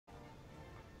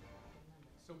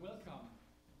So welcome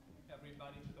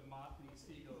everybody to the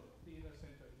Segal Theatre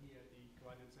Center here at the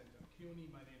Graduate Center in CUNY.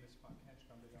 My name is Franca.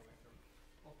 I'm the director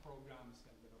of programs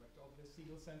and the director of the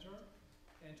Segal Center.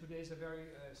 And today is a very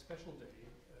special day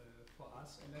for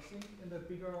us, and I think in the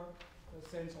bigger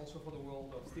sense also for the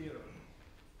world of theater.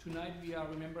 Tonight we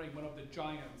are remembering one of the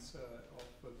giants of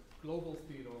global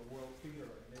theater, world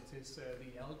theater, and it is the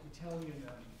Italian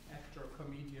actor,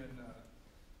 comedian,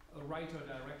 writer,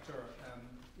 director,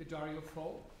 Dario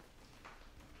Fo.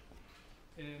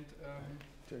 And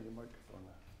turn your microphone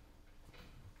on.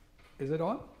 Is it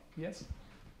on? Yes.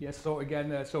 Yes. So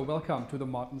again, so welcome to the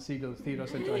Segal Theatre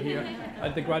Center here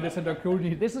at the Graduate Center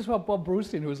CUNY. This is for Bob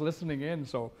Brustein, who is listening in.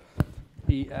 So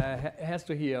he has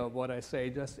to hear what I say.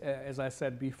 Just as I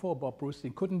said before, Bob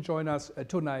Brustein couldn't join us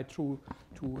tonight to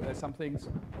some things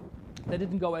that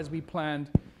didn't go as we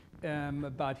planned.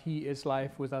 But he is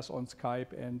live with us on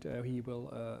Skype, and he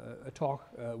will talk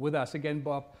with us. Again,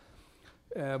 Bob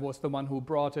was the one who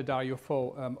brought Dario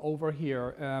Fo over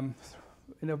here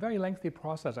in a very lengthy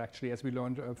process, actually, as we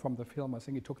learned from the film. I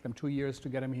think it took them 2 years to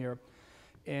get him here.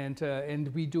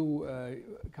 And we do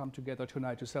come together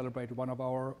tonight to celebrate one of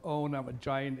our own, a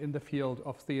giant in the field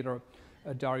of theater,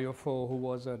 Dario Fo, who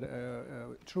was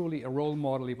truly a role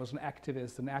model. He was an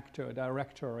activist, an actor, a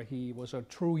director. He was a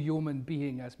true human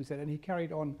being, as we said, and he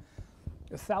carried on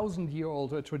a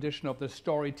 1,000-year-old tradition of the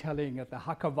storytelling at the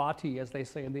Hakavati, as they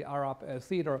say in the Arab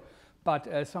theater,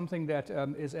 but something that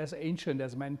is as ancient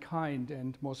as mankind.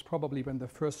 And most probably when the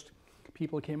first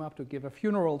people came up to give a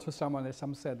funeral to someone, as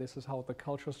some said, this is how the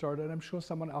culture started. And I'm sure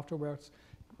someone afterwards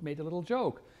made a little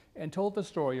joke and told the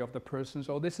story of the person.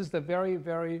 So this is the very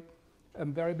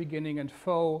beginning, and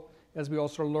Fo, as we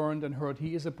also learned and heard,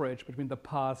 he is a bridge between the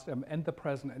past and the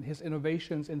present, and his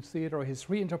innovations in theater, his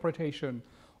reinterpretation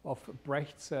of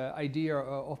Brecht's idea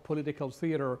of political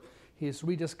theater, his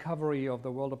rediscovery of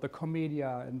the world of the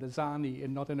commedia and the zani,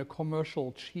 and not in a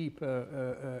commercial, cheap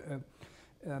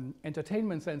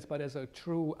entertainment sense, but as a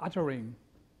true uttering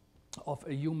of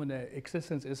a human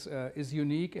existence, is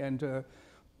unique, and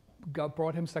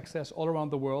brought him success all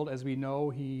around the world. As we know,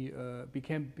 he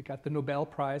got the Nobel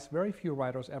Prize. Very few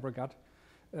writers ever got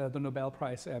the Nobel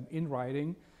Prize in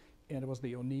writing, and it was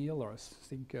the O'Neill, or I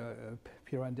think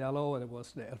Pirandello, and it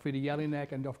was the Elfriede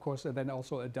Jelinek, and of course then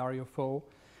also Dario Fo.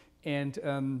 And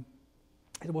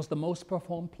it was the most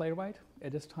performed playwright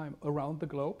at this time around the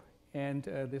globe, and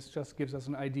this just gives us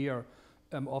an idea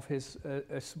of his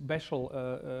special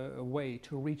way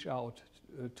to reach out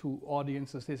to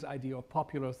audiences, his idea of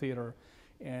popular theater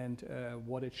and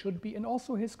what it should be, and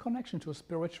also his connection to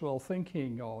spiritual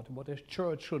thinking, or what a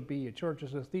church should be. A church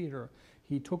is a theater.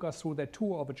 He took us through that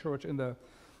tour of a church in the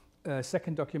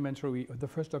second documentary, the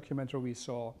first documentary we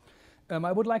saw.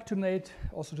 I would like to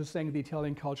also to thank the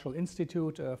Italian Cultural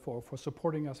Institute for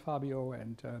supporting us, Fabio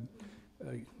and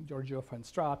Giorgio from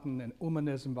Straten, and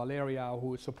Humanism, Valeria,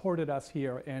 who supported us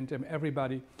here, and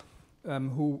everybody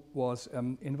who was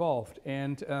involved.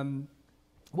 And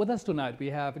with us tonight we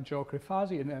have Joseph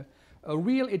Grifasi, a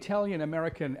real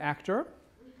Italian-American actor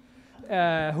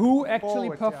who actually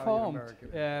performed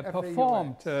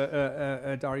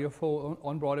Dario Fo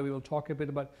on Broadway. We will talk a bit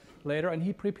about later. And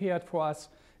he prepared for us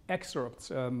excerpts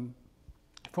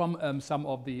from some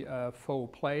of the Fo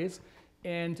plays.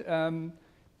 And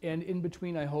in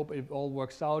between, I hope it all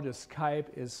works out. The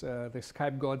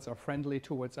Skype gods are friendly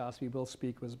towards us. We will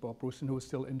speak with Bob Brustein, who is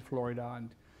still in Florida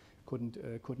and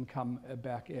couldn't come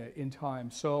back in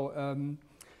time. So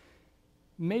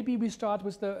maybe we start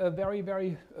with the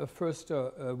very first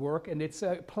work, and it's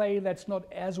a play that's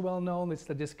not as well known. It's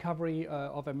the Discovery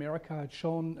of America. It's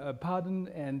shown Padan,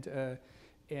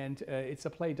 and it's a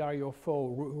play Dario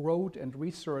Fo wrote and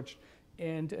researched,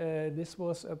 and this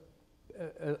was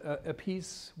a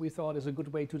piece we thought is a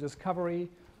good way to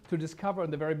discover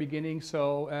in the very beginning.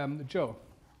 So, Joe.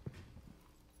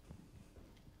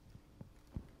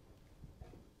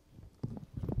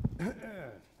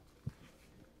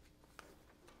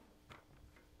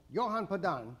 Johan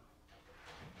Padan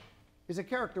is a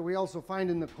character we also find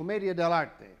in the Commedia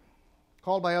dell'arte,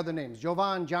 called by other names,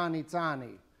 Giovan, Gianni,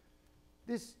 Zani.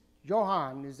 This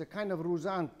Johan is a kind of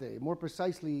Rusante, more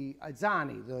precisely a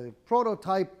Zani, the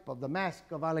prototype of the Mask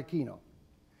of Arlecchino,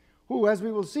 who, as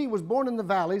we will see, was born in the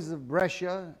valleys of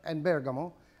Brescia and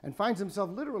Bergamo, and finds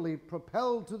himself literally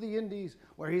propelled to the Indies,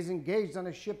 where he's engaged on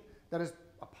a ship that is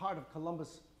a part of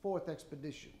Columbus' fourth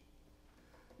expedition.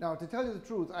 Now, to tell you the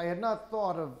truth, I had not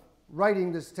thought of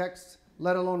writing this text,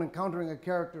 let alone encountering a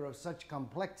character of such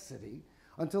complexity,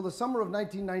 until the summer of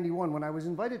 1991, when I was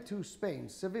invited to Spain,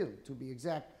 Seville to be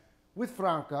exact, with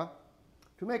Franca,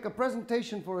 to make a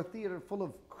presentation for a theater full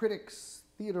of critics,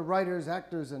 theater writers,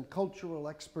 actors, and cultural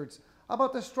experts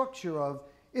about the structure of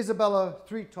Isabella,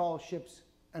 Three Tall Ships,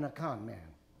 and a Con Man,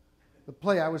 the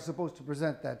play I was supposed to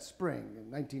present that spring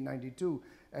in 1992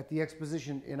 at the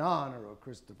exposition in honor of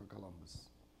Christopher Columbus.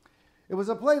 It was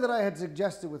a play that I had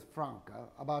suggested with Franca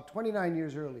about 29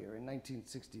 years earlier in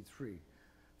 1963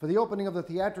 for the opening of the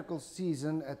theatrical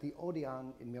season at the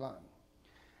Odeon in Milan.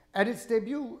 At its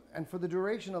debut and for the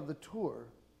duration of the tour,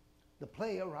 the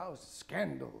play aroused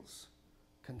scandals,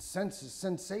 consensus,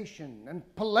 sensation, and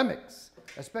polemics,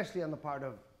 especially on the part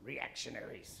of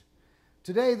reactionaries.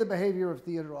 Today, the behavior of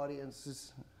theater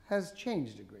audiences has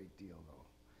changed a great deal, though.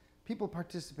 People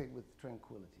participate with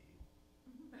tranquility,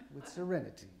 with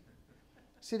serenity,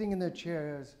 sitting in their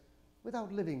chairs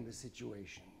without living the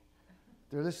situation.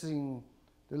 Their listening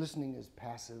is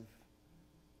passive,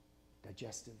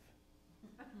 digestive,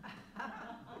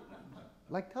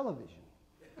 like television.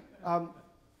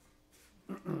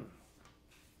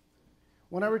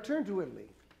 When I returned to Italy,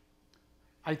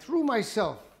 I threw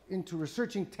myself into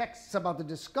researching texts about the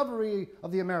discovery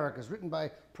of the Americas written by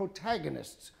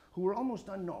protagonists who were almost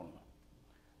unknown.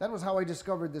 That was how I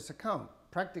discovered this account,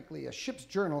 practically a ship's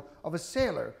journal of a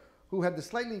sailor who had the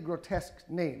slightly grotesque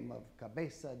name of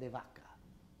Cabeza de Vaca.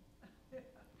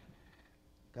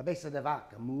 Cabeza de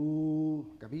Vaca, moo,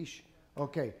 capiche?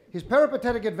 Okay. His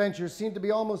peripatetic adventures seemed to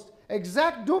be almost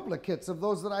exact duplicates of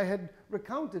those that I had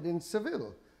recounted in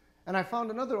Seville. And I found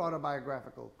another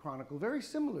autobiographical chronicle very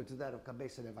similar to that of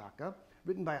Cabeza de Vaca,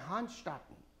 written by Hans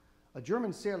Straten, a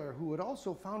German sailor who had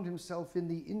also found himself in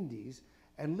the Indies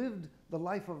and lived the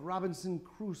life of Robinson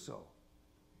Crusoe.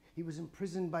 He was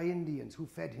imprisoned by Indians who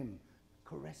fed him,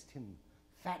 caressed him,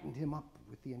 fattened him up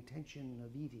with the intention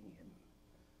of eating him.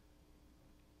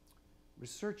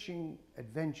 Researching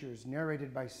adventures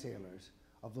narrated by sailors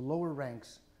of the lower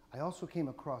ranks, I also came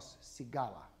across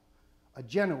Segala, a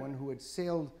Genoan who had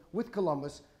sailed with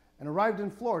Columbus and arrived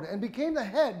in Florida and became the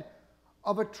head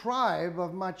of a tribe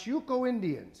of Machuco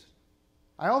Indians.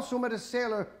 I also met a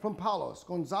sailor from Palos,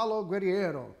 Gonzalo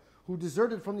Guerriero, who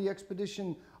deserted from the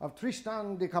expedition of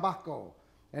Tristan de Cabaco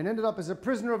and ended up as a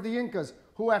prisoner of the Incas,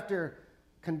 who, after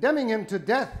condemning him to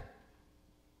death,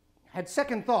 had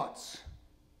second thoughts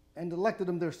and elected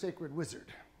him their sacred wizard.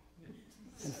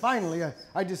 And finally,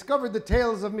 I discovered the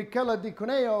tales of Michele di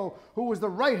Cuneo, who was the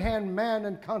right-hand man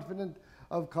and confidant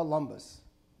of Columbus.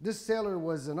 This sailor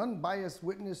was an unbiased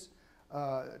witness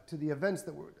to the events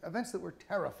that were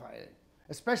terrifying,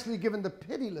 especially given the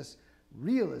pitiless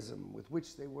realism with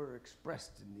which they were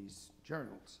expressed in these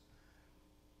journals.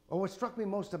 Well, what struck me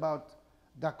most about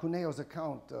da Cuneo's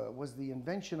account was the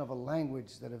invention of a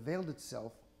language that availed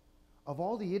itself of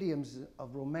all the idioms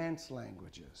of Romance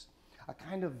languages, a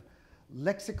kind of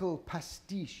lexical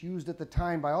pastiche used at the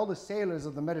time by all the sailors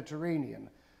of the Mediterranean,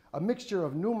 a mixture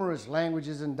of numerous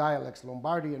languages and dialects,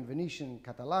 Lombardian, Venetian,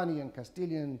 Catalanian,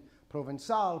 Castilian,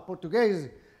 Provençal, Portuguese,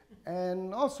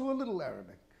 and also a little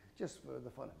Arabic, just for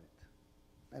the fun of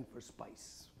it, and for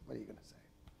spice. What are you going to say?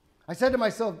 I said to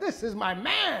myself, this is my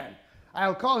man.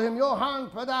 I'll call him Johan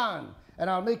Padan, and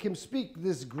I'll make him speak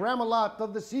this Gramalot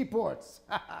of the seaports.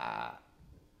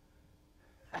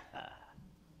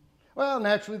 Well,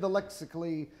 naturally, the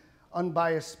lexically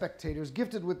unbiased spectators,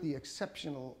 gifted with the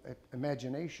exceptional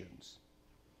imaginations,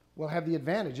 will have the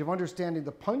advantage of understanding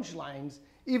the punchlines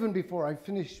even before I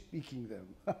finish speaking them.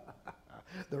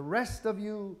 The rest of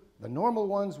you, the normal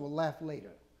ones, will laugh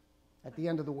later, at the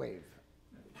end of the wave.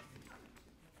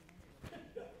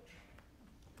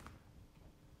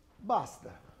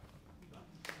 Basta.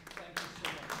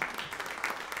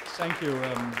 Thank you.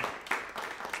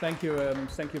 Thank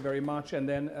you very much. And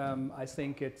then I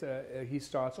think he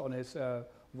starts on his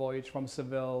voyage from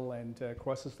Seville and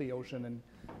crosses the ocean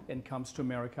and comes to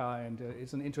America, and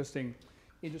it's an interesting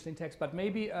text. But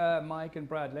maybe Mike and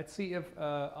Brad, let's see if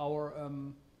our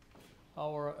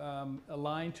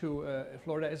line to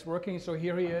Florida is working. So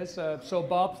here he is. So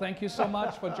Bob, thank you so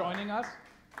much for joining us.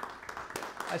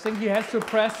 I think he has to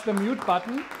press the mute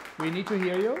button. We need to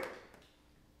hear you.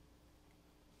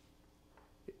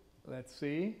 Let's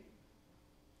see.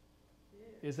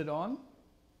 Is it on?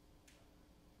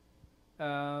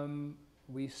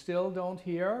 We still don't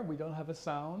hear. We don't have a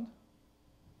sound.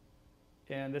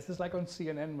 And this is like on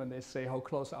CNN when they say, "How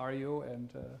close are you?"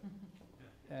 And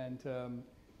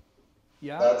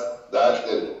yeah. That's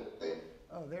good.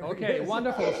 Oh, there okay,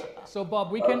 wonderful. So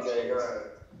Bob, we can. Okay, go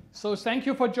ahead. So thank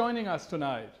you for joining us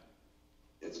tonight.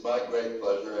 It's my great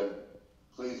pleasure, and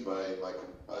please, my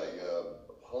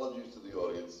apologies to the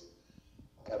audience.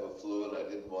 I have a flu, and I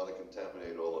didn't want to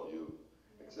contaminate all of you,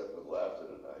 except with laughter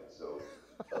tonight. So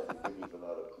forgive me for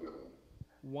not appearing.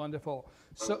 Wonderful.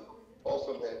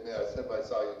 Also, may I send my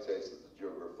salutations to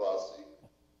Joseph Grifasi,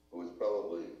 who is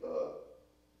probably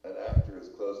an actor as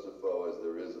close to Fo as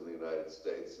there is in the United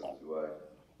States, and who I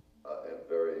am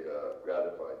very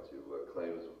gratified to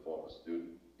claim as a former student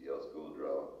at Yale School of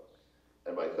Drama.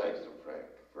 And my thanks to Frank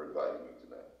for inviting me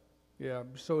tonight. Yeah,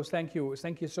 so thank you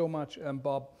so much,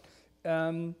 Bob.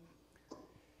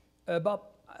 Bob,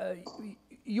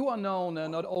 you are known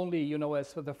not only, you know,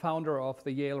 as the founder of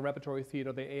the Yale Repertory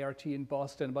Theater, the A.R.T. in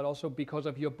Boston, but also because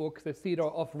of your book, The Theater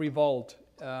of Revolt.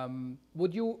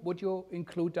 Would you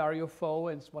include Dario Fo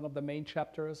as one of the main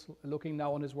chapters, looking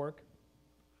now on his work?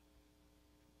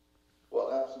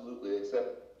 Well, absolutely,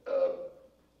 except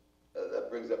that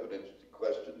brings up an interesting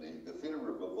question. The Theater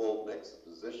of Revolt makes the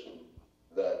position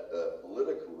that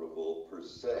political revolt per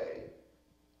se,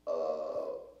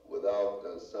 without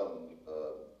some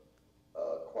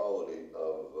quality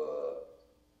of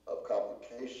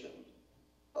complication,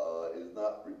 is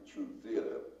not true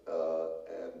theater.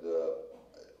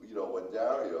 You know, when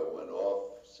Dario went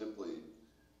off simply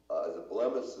as a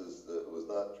blemishes, that was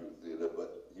not true theater,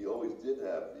 but he always did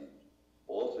have the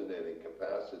alternating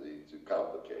capacity to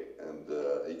complicate, and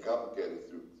he complicated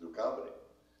through comedy.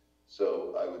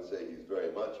 So I would say he's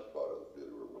very much a part of the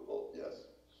Theater of Revolt, yes.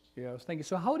 Yes, thank you.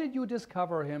 So how did you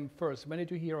discover him first? When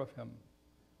did you hear of him?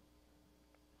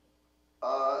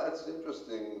 That's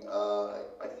interesting.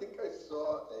 I think I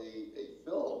saw a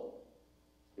film,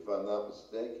 if I'm not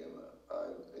mistaken,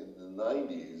 in the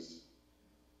 90s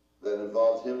that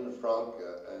involved him and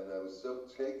Franca, and I was so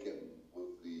taken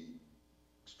with the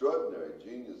extraordinary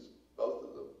genius, both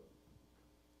of them,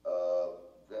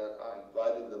 that I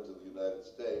invited them to the United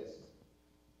States,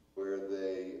 where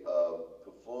they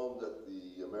performed at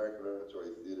the American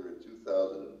Repertory Theater in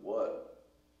 2001.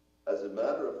 As a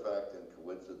matter of fact, and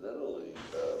coincidentally,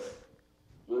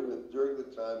 during the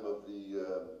time of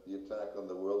the attack on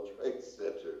the World Trade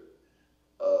Center,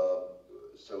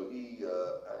 so he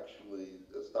actually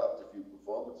stopped a few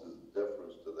performances in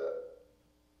deference to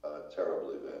that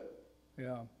terrible event.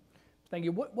 Yeah, thank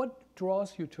you. What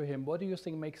draws you to him? What do you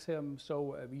think makes him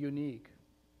so unique?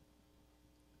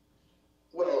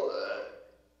 Well,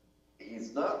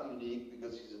 he's not unique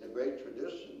because he's in a great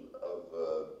tradition of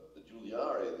the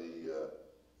Giuliari, the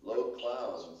low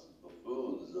clowns,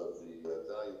 buffoons of the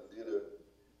Italian theater.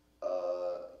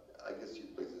 I guess his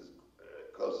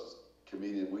closest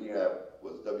comedian we have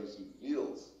was W.C.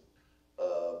 Fields,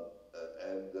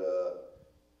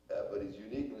 but he's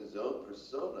unique in his own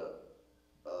persona,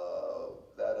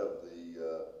 that of the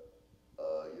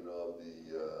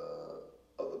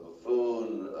of the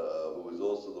buffoon, who is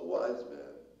also the wise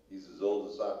man. He's as old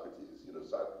as Socrates. You know,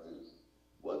 Socrates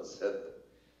once said that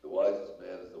the wisest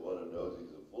man is the one who knows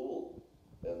he's a fool,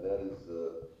 and that's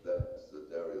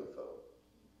Dario Fo.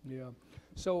 Yeah.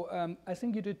 So I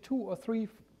think you did 2 or 3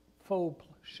 Fo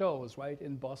shows, right,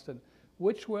 in Boston.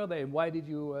 Which were they? Why did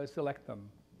you select them?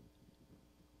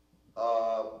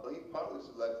 He partly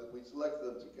we selected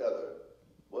them together.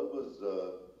 One was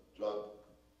John,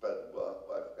 I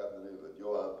forgot the name of it,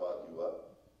 Johan Padan.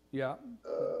 Yeah.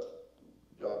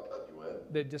 John Padan.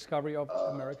 The Discovery of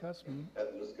Americas? Mm-hmm. And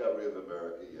the Discovery of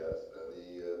America, yes.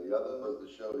 And the other was the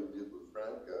show he did with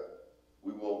Franca,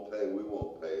 We Won't Pay,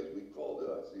 as we called it.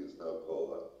 I see it's now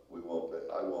called We Won't Pay,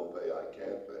 I Won't Pay, I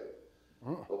Can't Pay.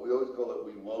 Oh. But we always call it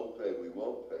We Won't Pay,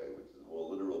 which is a more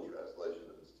literal translation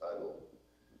of its title.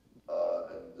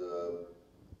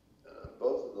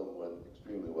 Both of them went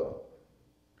extremely well.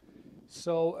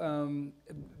 So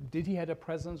did he have a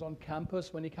presence on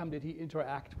campus when he came? Did he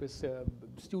interact with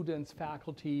students,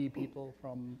 faculty, people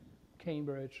from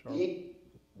Cambridge? Or? He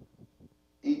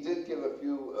did give a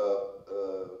few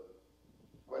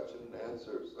question and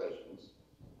answer sessions,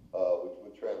 which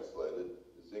were translated.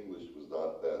 His English was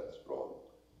not that strong.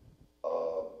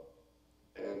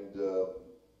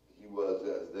 He was,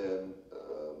 as then,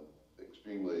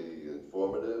 extremely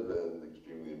informative and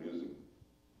extremely amusing.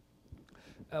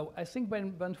 I think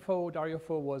when Dario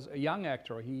Fo was a young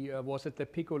actor, he was at the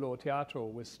Piccolo Teatro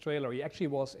with Strehler. He actually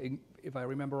was, if I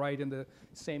remember right, in the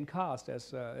same cast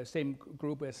as same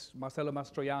group as Marcello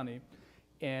Mastroianni,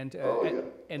 and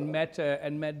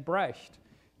met Brecht,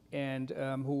 and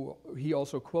who he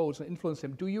also quotes and influenced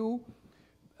him.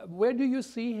 Where do you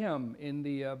see him in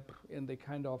the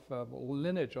kind of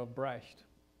lineage of Brecht,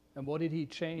 and what did he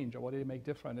change, or what did he make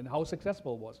different, and how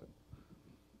successful was it?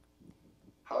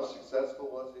 How successful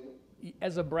was he?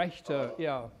 As a Brecht,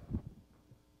 yeah.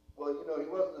 Well, you know, he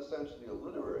wasn't essentially a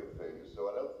literary figure, so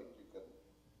I don't think you can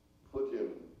put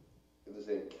him in the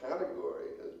same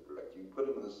category as Brecht. You can put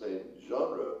him in the same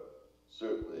genre,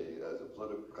 certainly, as a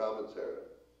political commentator.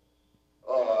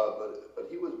 But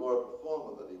he was more a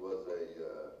performer than he was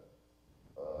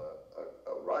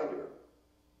a writer.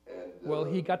 And well,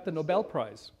 he got the Nobel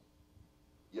Prize.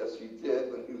 Yes, he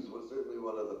did, but he was certainly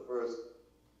one of the first,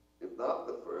 if not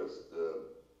the first,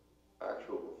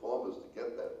 actual performers to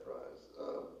get that prize.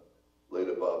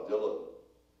 Later, Bob Dylan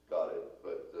got it,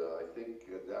 but I think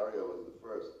Dario was the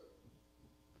first.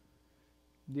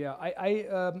 Yeah,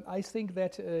 I think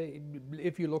that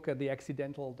if you look at the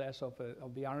accidental death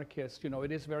of the Anarchist, you know,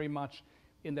 it is very much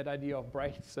in that idea of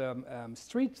Brecht's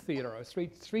street theater, a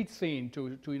street scene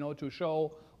to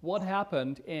show what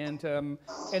happened, and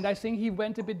I think he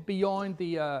went a bit beyond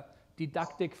the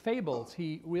didactic fables.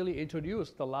 He really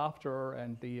introduced the laughter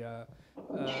and the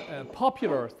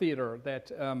popular theater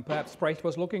that perhaps Brecht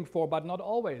was looking for, but not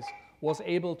always was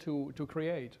able to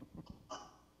create.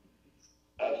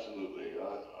 Absolutely.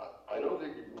 I don't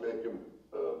think you can make him,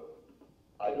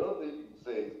 I don't think you can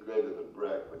say he's greater than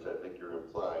Brecht, which I think you're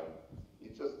implying.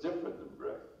 He's just different than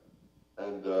Brecht.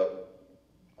 And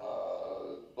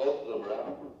both of them are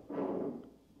out.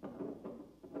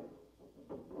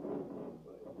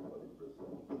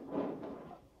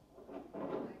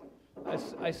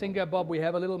 I think, Bob, we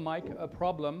have a little mic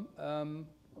problem.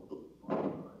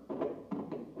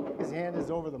 His hand is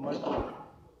over the microphone.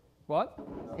 What?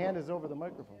 His hand is over the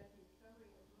microphone.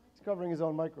 He's covering his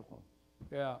own microphone.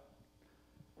 Yeah.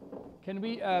 Can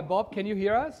we, Bob, can you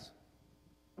hear us?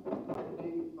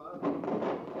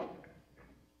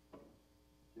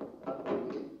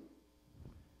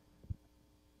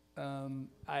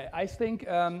 I think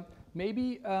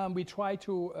maybe we try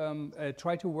to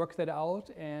work that out,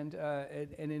 and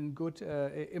in good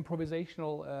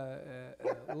improvisational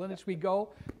lineage we go.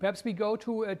 Perhaps we go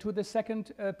to the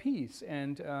second piece,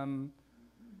 and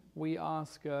we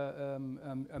ask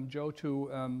Joe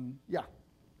to yeah.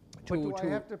 But do I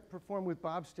have to perform with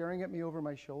Bob staring at me over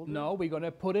my shoulder? No, we're going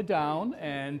to put it down,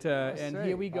 and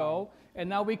here we go. And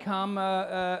now we come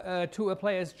to a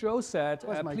play, as Joe said.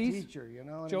 My please, teacher, you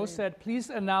know. Joe said, please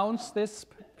announce this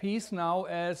piece now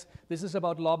as this is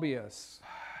about lobbyists.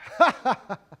 I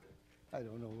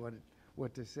don't know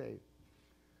what to say.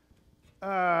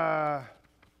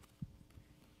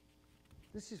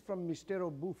 This is from Mistero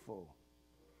Buffo,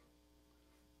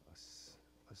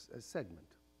 a segment.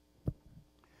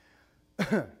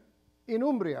 In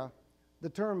Umbria, the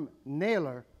term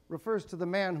nailer refers to the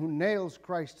man who nails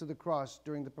Christ to the cross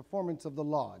during the performance of the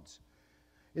lauds.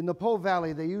 In the Po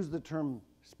Valley, they use the term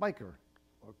spiker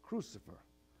or crucifer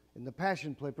in the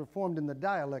Passion play performed in the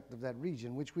dialect of that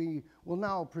region, which we will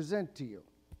now present to you.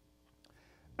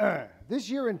 This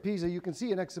year in Pisa, you can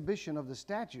see an exhibition of the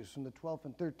statues from the 12th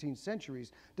and 13th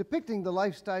centuries depicting the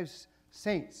life-size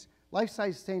saints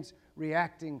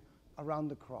reacting around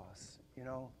the cross, you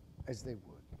know, as they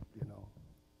would, you know,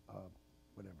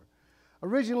 whatever.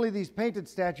 Originally, these painted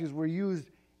statues were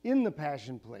used in the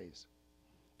Passion plays.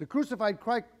 The crucified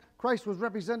Christ was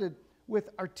represented with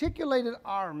articulated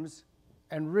arms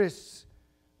and wrists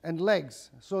and legs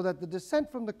so that the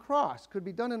descent from the cross could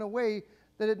be done in a way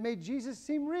that it made Jesus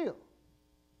seem real.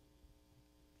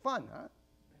 Fun, huh?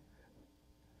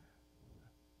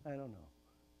 I don't know.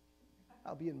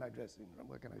 I'll be in my dressing room,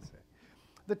 what can I say?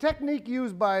 The technique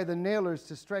used by the nailers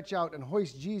to stretch out and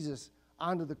hoist Jesus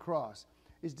onto the cross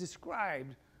is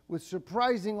described with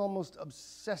surprising, almost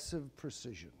obsessive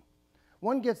precision.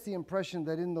 One gets the impression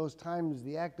that in those times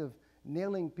the act of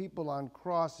nailing people on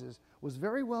crosses was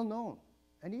very well known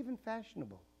and even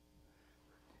fashionable.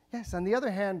 Yes, on the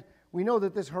other hand, we know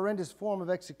that this horrendous form of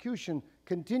execution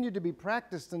continued to be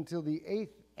practiced until the 8th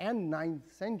and 9th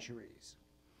centuries.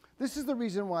 This is the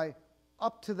reason why,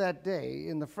 up to that day,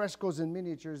 in the frescoes and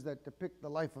miniatures that depict the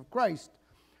life of Christ,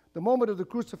 the moment of the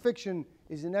crucifixion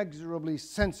is inexorably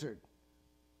censored.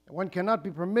 One cannot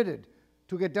be permitted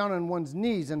to get down on one's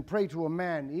knees and pray to a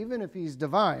man, even if he's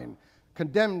divine,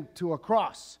 condemned to a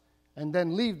cross, and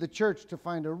then leave the church to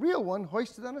find a real one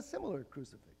hoisted on a similar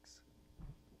crucifix.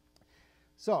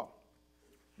 So,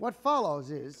 what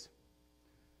follows is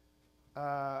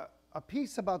a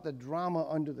piece about the drama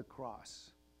under the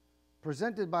cross,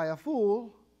 presented by a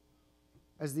fool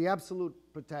as the absolute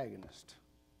protagonist.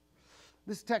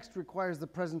 This text requires the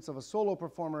presence of a solo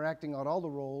performer acting out all the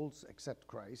roles except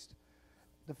Christ.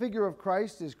 The figure of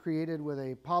Christ is created with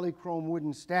a polychrome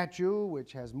wooden statue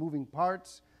which has moving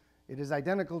parts. It is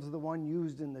identical to the one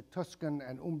used in the Tuscan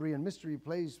and Umbrian mystery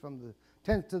plays from the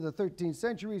 10th to the 13th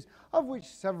centuries, of which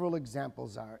several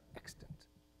examples are extant.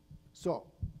 So,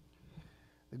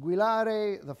 the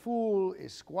Guilare, the fool,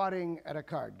 is squatting at a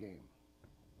card game.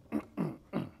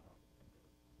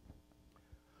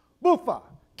 Buffa,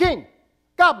 king,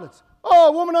 goblets.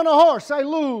 Oh, woman on a horse, I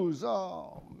lose.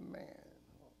 Oh, man.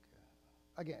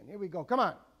 Again, here we go. Come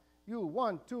on. You,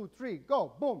 1, 2, 3,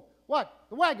 go. Boom. What?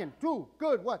 The wagon. 2.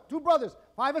 Good. What? 2 brothers.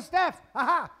 5 of staffs.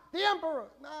 Ha-ha. The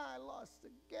emperor. I lost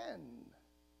again.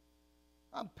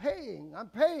 I'm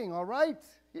paying, all right?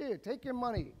 Here, take your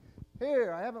money.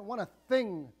 Here, I haven't won a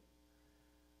thing.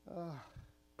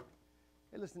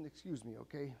 Hey, listen, excuse me,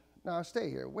 okay? Now, stay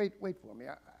here. Wait for me.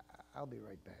 I'll be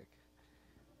right back.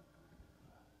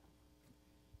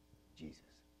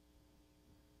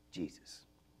 Jesus.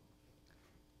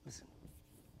 Listen,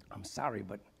 I'm sorry,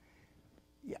 but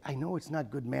yeah, I know it's not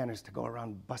good manners to go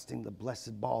around busting the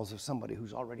blessed balls of somebody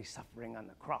who's already suffering on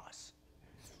the cross.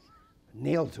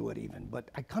 Nailed to it even,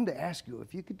 but I come to ask you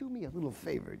if you could do me a little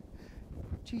favor.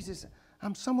 Jesus,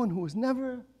 I'm someone who has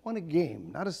never won a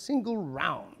game, not a single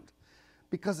round,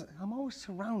 because I'm always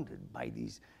surrounded by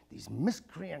these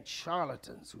miscreant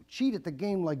charlatans who cheat at the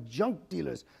game like junk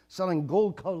dealers selling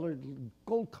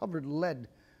gold-covered lead.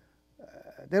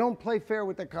 They don't play fair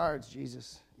with the cards,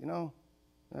 Jesus, you know?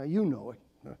 You know it.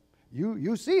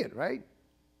 You see it, right?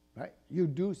 Right? You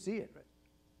do see it, right?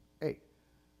 Hey,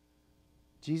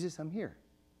 Jesus, I'm here.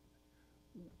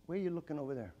 Where are you looking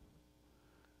over there?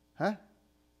 Huh?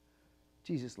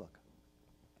 Jesus, look.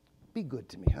 Be good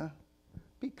to me, huh?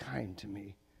 Be kind to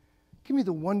me. Give me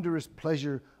the wondrous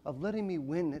pleasure of letting me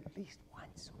win at least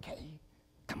once, okay?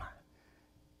 Come on.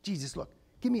 Jesus, look.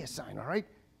 Give me a sign, all right?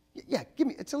 Yeah, give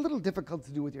me. It's a little difficult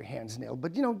to do with your hands, Neil,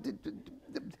 but, you know,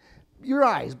 your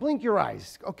eyes. Blink your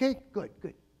eyes, okay? Good.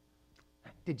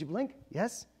 Did you blink?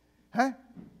 Yes? Huh?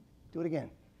 Do it again.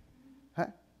 Huh?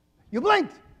 You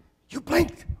blinked! You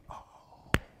blinked! Oh,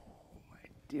 my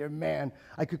dear man.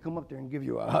 I could come up there and give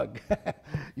you a hug.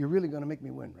 You're really going to make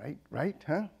me win, right? Right?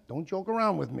 Huh? Don't joke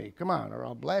around with me. Come on, or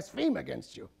I'll blaspheme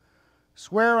against you.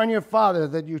 Swear on your father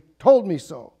that you told me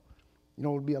so. You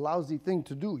know, it would be a lousy thing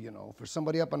to do, you know, for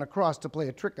somebody up on a cross to play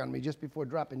a trick on me just before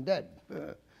dropping dead.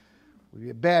 It would be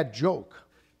a bad joke.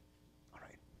 All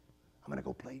right. I'm going to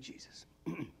go play, Jesus.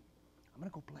 I'm going to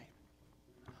go play.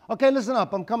 Okay, listen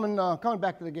up. I'm coming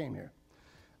back to the game here.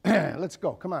 Let's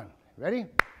go. Come on. Ready?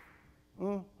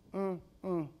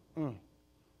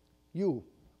 You.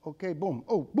 Okay, boom.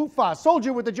 Oh, Buffa,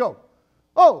 soldier with the joke.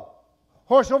 Oh,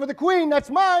 horse over the queen. That's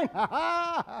mine. Ha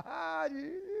ha.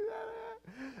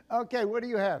 Okay, what do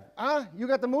you have? Huh? You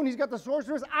got the moon, he's got the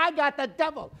sorceress, I got the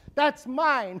devil. That's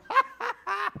mine.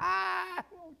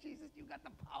 Oh, Jesus, you got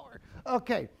the power.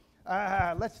 Okay,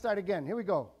 let's start again. Here we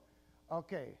go.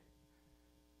 Okay.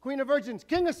 Queen of Virgins,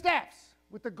 King of Staffs,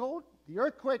 with the gold, the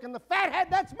earthquake, and the fat head,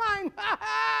 that's mine.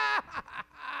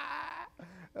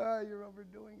 You're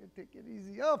overdoing it. Take it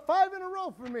easy. Oh, 5 in a row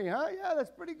for me, huh? Yeah,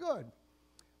 that's pretty good.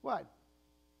 What?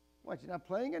 What, you're not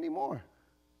playing anymore?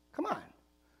 Come on.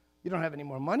 You don't have any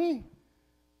more money?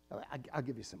 I'll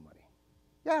give you some money.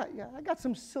 Yeah, I got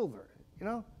some silver, you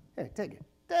know? Hey, take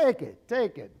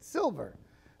it. Silver.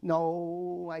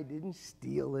 No, I didn't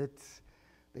steal it.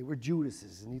 They were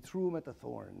Judas's, and he threw them at the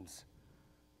thorns.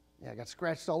 Yeah, I got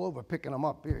scratched all over picking them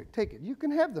up. Here, take it. You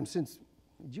can have them since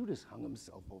Judas hung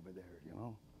himself over there, you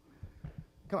know?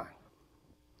 Come on.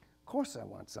 Of course I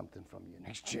want something from you in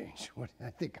exchange. What,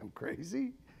 I think I'm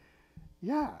crazy?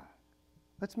 Yeah,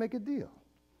 let's make a deal.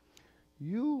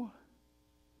 You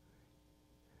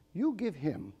give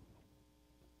him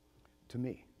to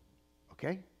me,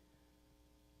 okay?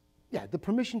 Yeah, the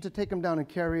permission to take him down and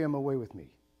carry him away with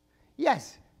me.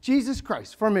 Yes, Jesus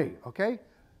Christ, for me, okay?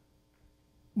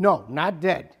 No, not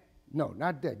dead. No,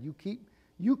 not dead. You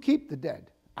keep the dead.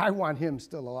 I want him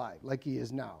still alive, like he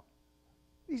is now.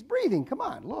 He's breathing. Come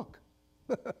on, look.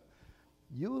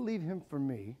 You leave him for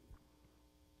me,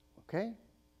 okay?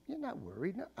 You're not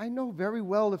worried. I know very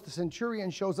well if the centurion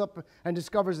shows up and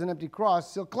discovers an empty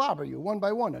cross, he'll clobber you one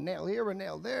by one. A nail here, a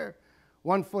nail there,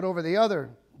 1 foot over the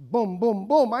other. Boom, boom,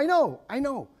 boom. I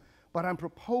know. But I'm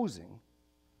proposing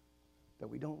that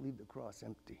we don't leave the cross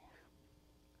empty.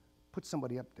 Put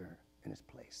somebody up there in his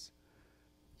place.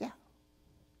 Yeah,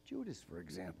 Judas, for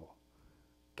example.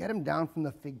 Get him down from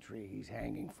the fig tree he's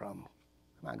hanging from.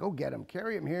 Come on, go get him.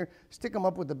 Carry him here. Stick him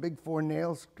up with the big 4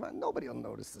 nails. Come on, nobody will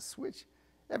notice the switch.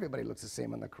 Everybody looks the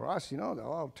same on the cross, you know. They'll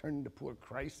all turn into poor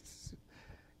Christs.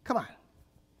 Come on.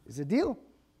 Is it a deal?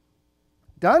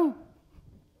 Done?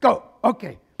 Go.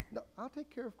 Okay. No, I'll take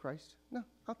care of Christ. No,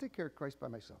 I'll take care of Christ by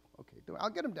myself. Okay, I'll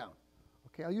get him down.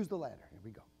 Okay, I'll use the ladder. Here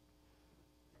we go.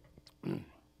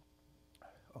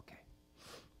 Okay.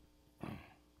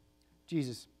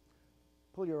 Jesus,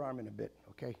 pull your arm in a bit,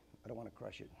 okay? I don't want to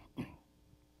crush it.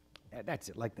 Yeah, that's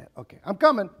it, like that. Okay, I'm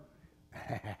coming.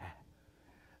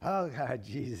 Oh, God,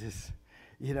 Jesus.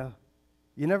 You know,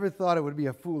 you never thought it would be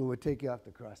a fool who would take you off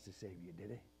the cross to save you, did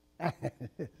he?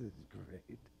 This is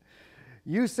great.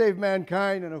 You save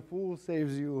mankind and a fool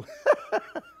saves you.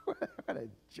 What a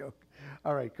joke.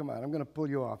 All right, come on. I'm going to pull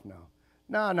you off now.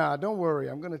 No, don't worry.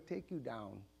 I'm going to take you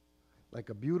down like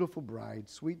a beautiful bride,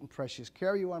 sweet and precious,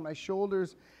 carry you on my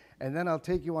shoulders, and then I'll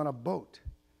take you on a boat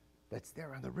that's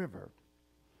there on the river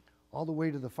all the way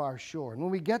to the far shore. And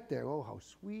when we get there, oh, how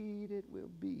sweet it will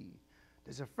be.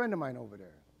 There's a friend of mine over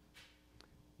there.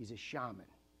 He's a shaman,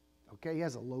 okay? He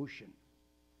has a lotion,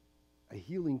 a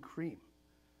healing cream.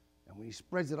 And when he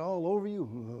spreads it all over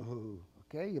you,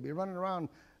 okay, you'll be running around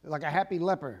like a happy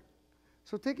leper.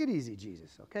 So take it easy,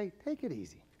 Jesus, okay? Take it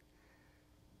easy.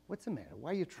 What's the matter?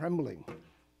 Why are you trembling?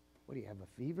 What, do you have a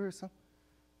fever or something?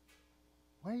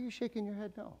 Why are you shaking your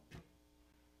head no?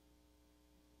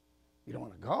 You don't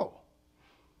want to go.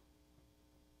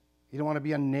 You don't want to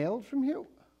be unnailed from here?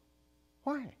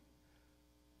 Why?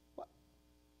 What?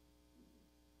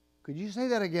 Could you say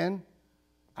that again?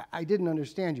 I didn't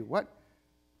understand you. What?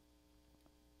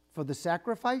 For the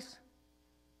sacrifice?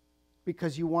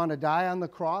 Because you want to die on the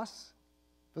cross?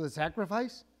 For the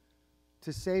sacrifice?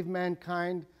 To save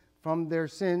mankind from their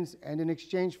sins, and in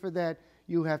exchange for that,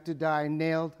 you have to die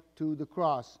nailed to the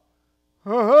cross.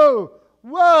 Ho,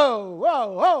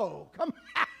 whoa, come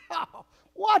on.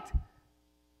 What?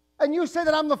 And you say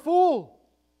that I'm the fool?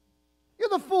 You're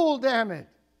the fool, damn it.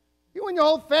 You and your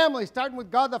whole family, starting with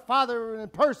God the Father in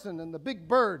person and the big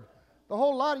bird, the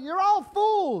whole lot of you're all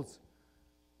fools.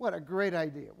 What a great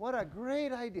idea. What a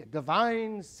great idea.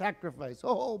 Divine sacrifice.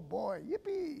 Oh, boy.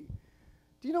 Yippee.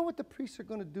 Do you know what the priests are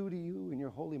going to do to you in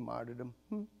your holy martyrdom?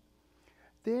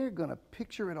 They're going to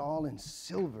picture it all in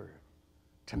silver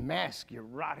to mask your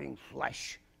rotting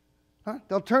flesh.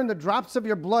 They'll turn the drops of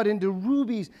your blood into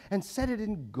rubies and set it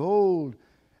in gold.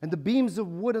 And the beams of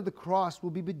wood of the cross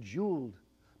will be bejeweled,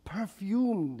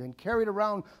 perfumed, and carried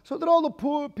around so that all the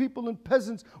poor people and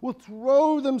peasants will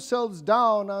throw themselves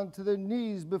down onto their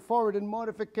knees before it in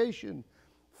mortification,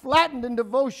 flattened in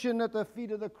devotion at the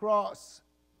feet of the cross.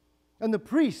 And the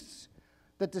priests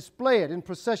that display it in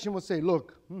procession will say,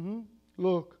 look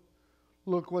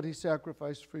what he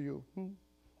sacrificed for you.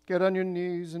 Get on your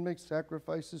knees and make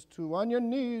sacrifices too. On your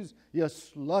knees, you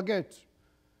sluggard.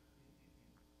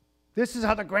 This is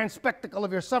how the grand spectacle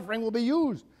of your suffering will be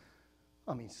used.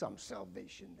 I mean, some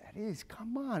salvation that is.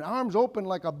 Come on, arms open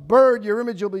like a bird. Your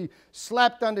image will be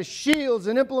slapped onto shields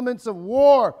and implements of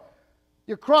war.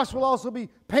 Your cross will also be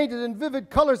painted in vivid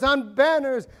colors on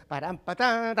banners. It'll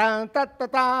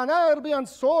be on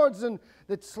swords and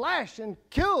that slash and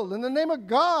kill in the name of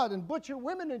God and butcher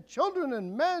women and children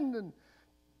and men. And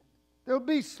there'll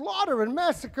be slaughter and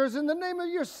massacres in the name of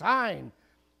your sign.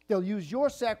 They'll use your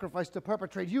sacrifice to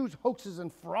perpetrate huge hoaxes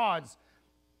and frauds.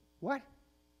 What?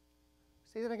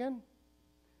 Say that again?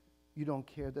 You don't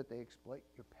care that they exploit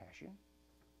your passion?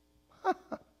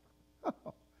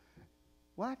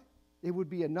 What? It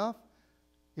would be enough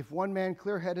if one man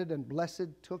clear-headed and blessed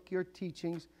took your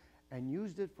teachings and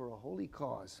used it for a holy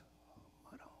cause.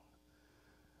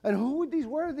 And who would these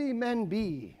worthy men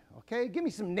be? Okay, give me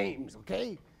some names,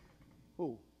 okay?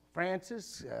 Oh,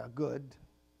 Francis, good.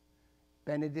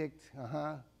 Benedict,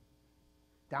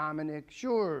 Dominic,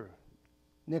 sure.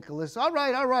 Nicholas, all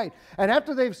right. And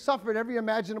after they've suffered every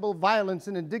imaginable violence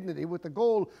and indignity with the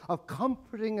goal of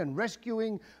comforting and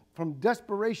rescuing from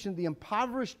desperation the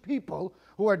impoverished people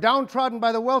who are downtrodden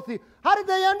by the wealthy, how did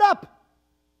they end up?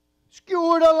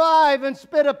 Skewered alive and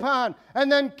spit upon, and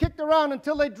then kicked around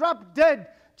until they dropped dead.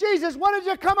 Jesus, what did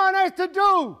you come on earth to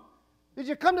do? Did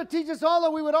you come to teach us all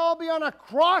that we would all be on a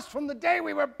cross from the day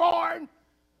we were born?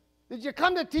 Did you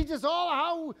come to teach us all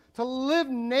how to live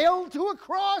nailed to a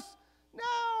cross?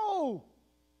 No,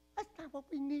 that's not what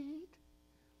we need.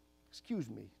 Excuse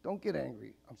me, don't get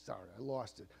angry. I'm sorry, I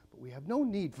lost it. But we have no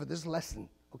need for this lesson,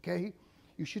 okay?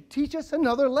 You should teach us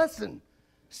another lesson.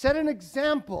 Set an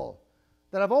example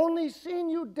that I've only seen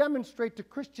you demonstrate to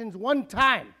Christians one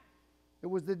time. It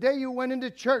was the day you went into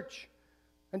church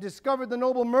and discovered the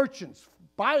noble merchants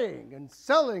buying and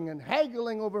selling and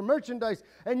haggling over merchandise,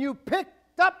 and you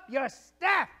picked up your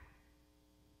staff.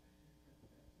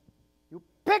 You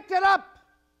picked it up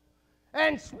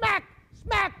and smack.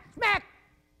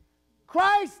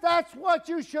 Christ, that's what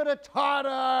you should have taught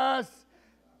us.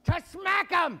 To smack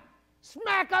them.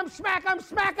 Smack them.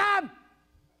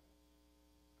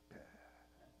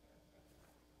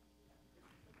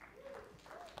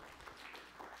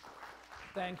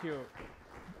 Thank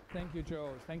you,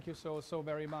 Joe. Thank you so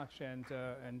very much. And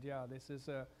yeah, this is,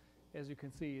 as you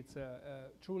can see, it's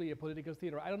truly a political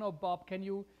theater. I don't know, Bob, can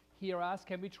you hear us?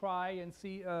 Can we try and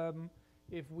see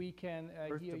if we can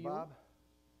hear you? Bob.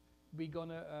 We're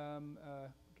gonna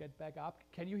get back up.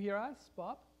 Can you hear us,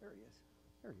 Bob? There he is.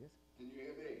 Can you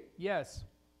hear me? Yes.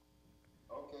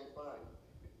 Okay, fine.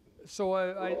 So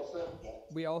We're all set?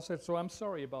 we all said, so I'm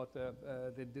sorry about the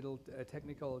little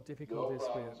technical No difficulties.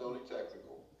 problem, it's only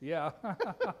technical. Yeah.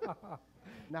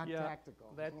 Not Yeah,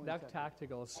 tactical. That's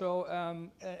tactical. So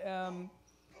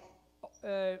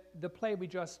the play we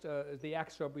just, the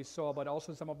excerpt we saw, but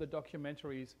also some of the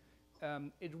documentaries,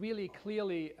 it really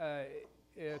clearly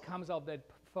comes out that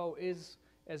Fo is,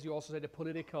 as you also said, a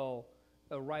political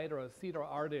writer, a theater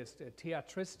artist, a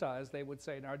teatrista, as they would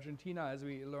say in Argentina, as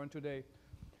we learned today.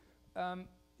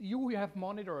 You have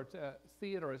monitored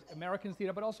theaters, American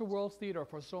theater, but also world theater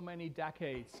for so many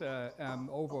decades,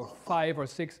 over 5 or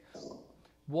 6.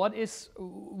 What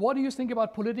do you think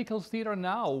about political theater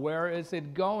now? Where is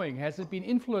it going? Has it been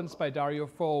influenced by Dario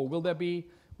Fo?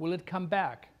 Will it come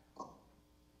back?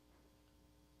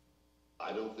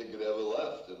 I don't think it ever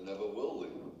left and never will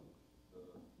leave.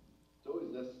 It's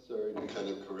always necessary to kind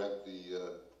of correct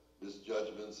the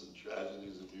misjudgments and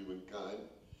tragedies of humankind.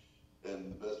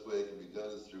 And the best way it can be done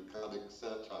is through comic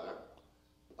satire.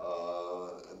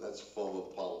 And that's a form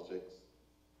of politics.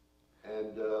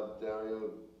 And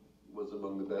Dario was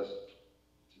among the best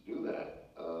to do that.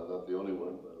 Not the only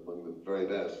one, but among the very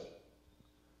best.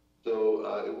 So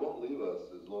it won't leave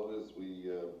us as long as we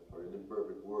are in an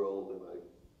imperfect world, and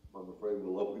I'm afraid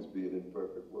we'll always be an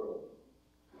imperfect world.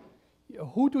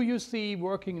 Who do you see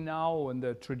working now in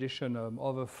the tradition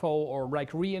of a Fo, or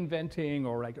like reinventing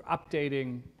or like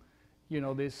updating, you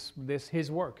know,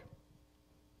 his work?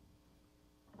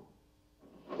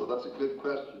 Well, that's a good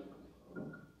question. I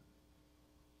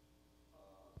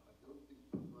don't think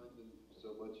you find them so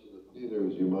much in the theater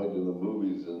as you might in the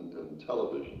movies and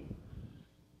television.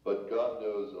 But God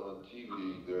knows on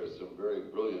TV there are some very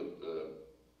brilliant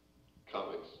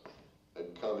comics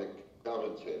and comic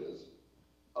commentators.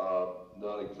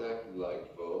 Not exactly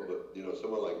like Fo, but you know,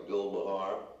 someone like Bill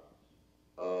Maher,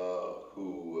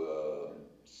 who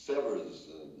severs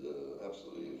and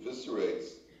absolutely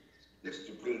eviscerates the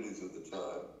stupidities of the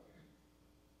time.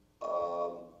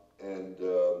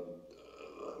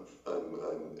 I'm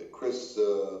Chris,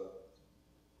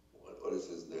 what is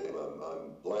his name?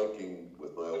 I'm blanking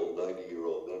with my old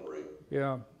 90-year-old memory.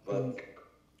 Yeah. But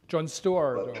Jon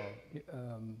Stewart.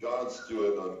 But Jon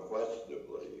Stewart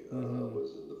unquestionably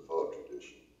was in the Fo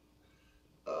tradition.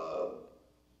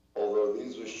 Although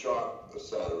these were sharp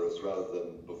satirists rather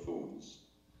than buffoons.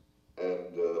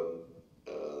 And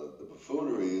the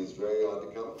buffoonery is very hard to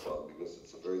come upon because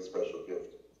it's a very special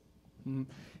gift. Mm.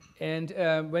 And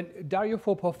when Dario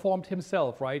Fo performed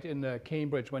himself, right, in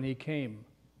Cambridge when he came?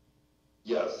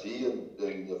 Yes, he and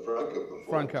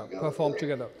Franca performed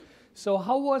together. So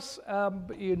how was,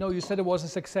 you know, you said it was a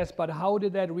success, but how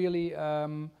did that really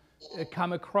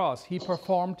come across? He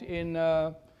performed in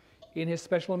his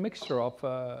special mixture of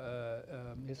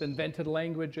his invented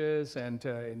languages and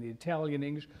in the Italian,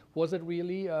 English. Was it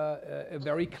really a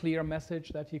very clear message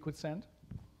that he could send?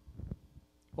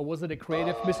 Or was it a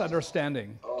creative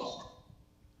misunderstanding?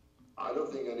 I don't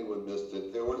think anyone missed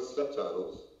it. There were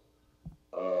subtitles.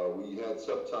 We had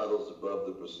subtitles above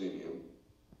the proscenium,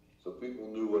 so people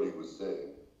knew what he was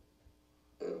saying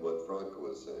and what Franca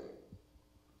was saying.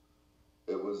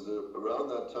 It was around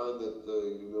that time that,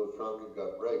 you know, Franca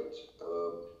got raped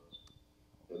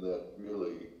in that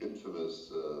really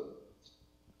infamous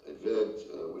event,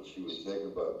 which she was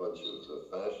taken by a bunch of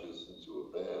fascists into a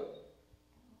van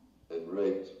and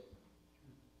raped,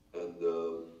 and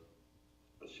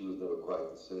she was never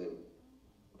quite the same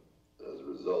as a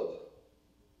result.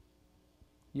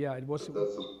 Yeah, it was. But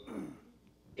that's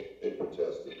a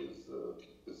protested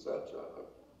his satire.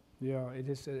 Yeah, it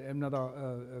is another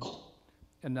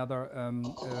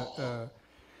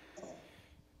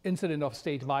incident of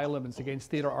state violence against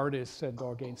theater artists and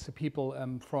or against the people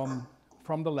from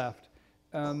the left.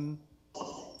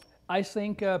 I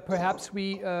think perhaps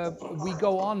we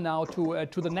go on now to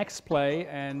the next play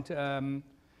and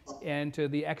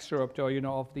the excerpt, or you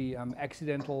know, of the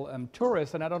accidental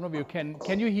tourist. And I don't know if you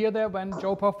can you hear that when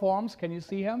Joe performs? Can you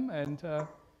see him? And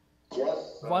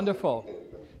Yes. wonderful.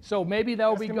 So maybe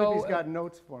that we go. He's got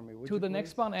notes for me. To the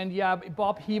next one, and yeah,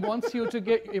 Bob, he wants you to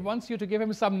give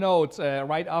him some notes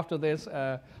right after this,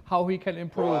 how he can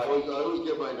improve. Well, I always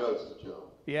give my notes to Joe.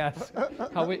 Yes,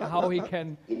 how he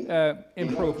can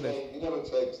improve this. He never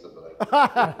takes them,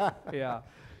 but Yeah.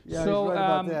 Yeah, So he's right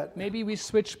about that. maybe we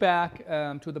switch back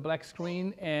to the black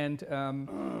screen, and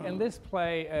in this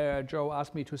play, Joe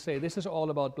asked me to say this is all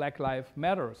about Black Lives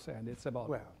Matters, and it's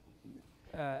about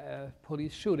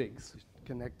police shootings.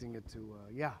 Connecting it to,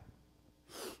 yeah.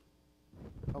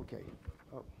 Okay.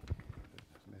 Oh,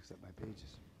 just mixed up my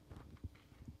pages.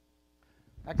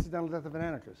 Accidental Death of an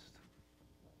Anarchist.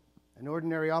 an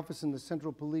ordinary office in the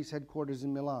Central Police Headquarters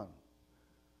in Milan.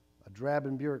 A drab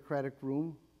and bureaucratic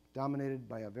room dominated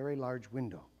by a very large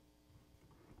window.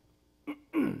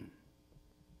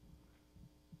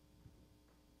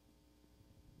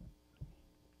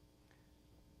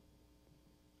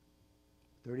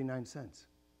 39 cents.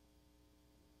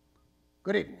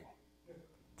 Good evening.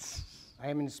 I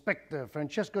am Inspector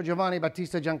Francesco Giovanni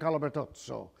Battista Giancarlo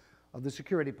Bertozzo of the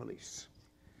Security Police.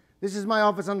 This is my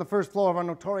office on the first floor of our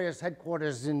notorious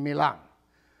headquarters in Milan.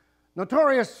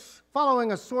 Notorious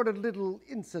following a sordid little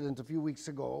incident a few weeks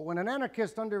ago when an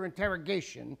anarchist under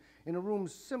interrogation in a room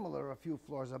similar a few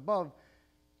floors above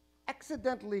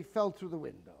accidentally fell through the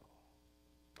window.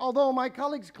 Although my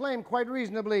colleagues claim quite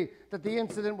reasonably that the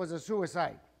incident was a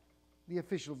suicide, the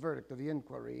official verdict of the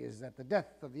inquiry is that the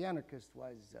death of the anarchist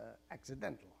was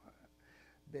accidental.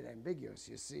 A bit ambiguous,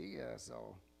 you see,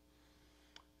 so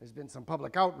there's been some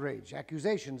public outrage,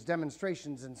 accusations,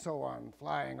 demonstrations, and so on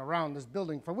flying around this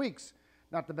building for weeks.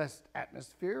 Not the best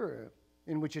atmosphere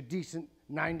in which a decent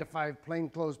 9-to-5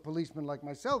 plainclothes policeman like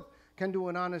myself can do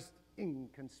an honest,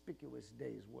 inconspicuous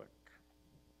day's work.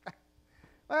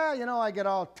 Well, you know, I get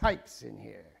all types in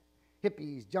here.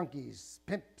 Hippies, junkies,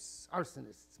 pimps,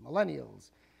 arsonists,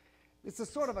 millennials. It's a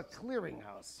sort of a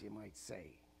clearinghouse, you might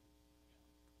say.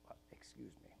 Well,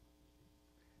 excuse me.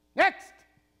 Next!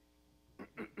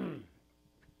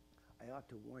 I ought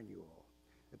to warn you all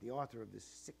that the author of this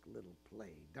sick little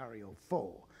play, Dario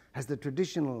Fo, has the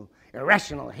traditional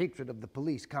irrational hatred of the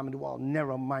police common to all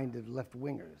narrow-minded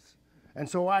left-wingers. And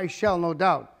so I shall, no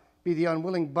doubt, be the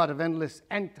unwilling butt of endless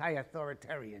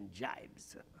anti-authoritarian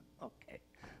jibes. Okay,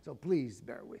 so please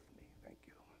bear with me. Thank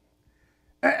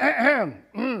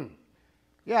you.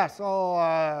 Yeah,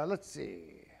 so let's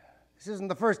see. This isn't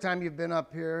the first time you've been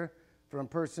up here for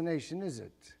impersonation, is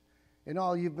it? In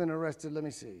all, you've been arrested, let me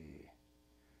see,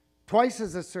 twice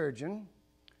as a surgeon,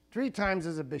 3 times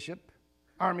as a bishop,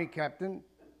 army captain,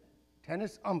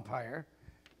 tennis umpire,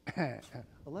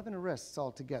 11 arrests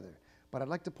altogether. But I'd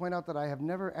like to point out that I have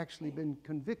never actually been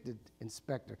convicted,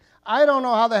 Inspector. I don't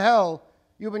know how the hell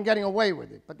you've been getting away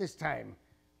with it, but this time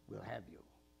we'll have you.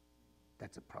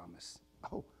 That's a promise.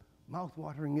 Oh,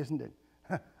 mouth-watering, isn't it?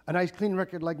 A nice clean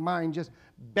record like mine just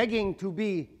begging to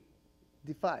be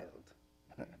defiled.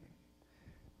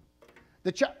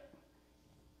 The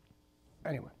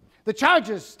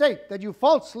charges state that you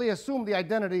falsely assumed the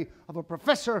identity of a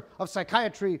professor of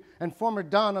psychiatry and former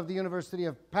don of the University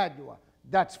of Padua.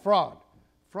 That's fraud.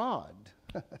 Fraud?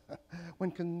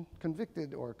 When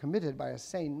convicted or committed by a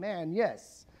sane man,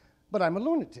 yes. But I'm a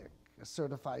lunatic, a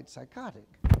certified psychotic.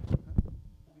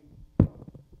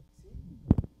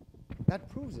 That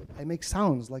proves it. I make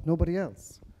sounds like nobody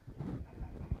else.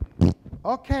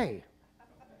 Okay.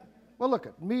 Well, look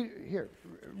at me here.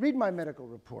 Read my medical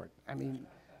report. I mean,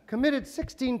 committed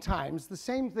 16 times, the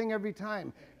same thing every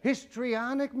time.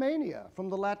 Histrionic mania, from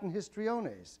the Latin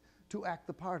histriones, to act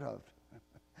the part of.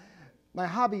 My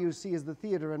hobby, you see, is the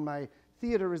theater, and my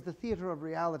theater is the theater of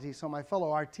reality, so my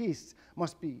fellow artistes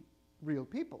must be real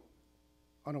people,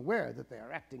 unaware that they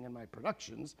are acting in my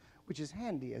productions, which is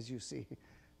handy, as you see.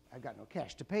 I've got no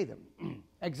cash to pay them.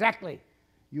 Exactly.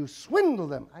 You swindle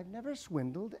them. I've never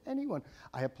swindled anyone.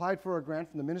 I applied for a grant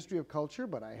from the Ministry of Culture,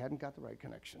 but I hadn't got the right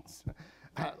connections.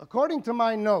 According to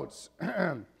my notes,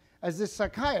 as this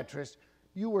psychiatrist,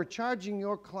 you were charging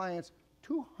your clients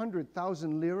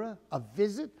 200,000 lira a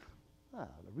visit? Well,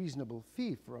 a reasonable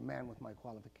fee for a man with my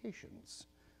qualifications.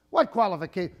 What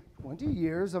qualification? 20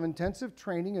 years of intensive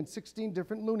training in 16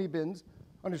 different loony bins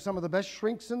under some of the best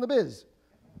shrinks in the biz.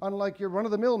 Unlike your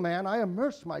run-of-the-mill man, I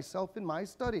immersed myself in my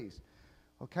studies.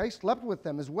 Okay, slept with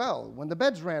them as well. When the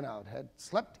beds ran out, had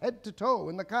slept head to toe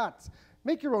in the cots.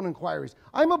 Make your own inquiries.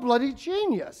 I'm a bloody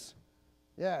genius.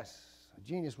 Yes, a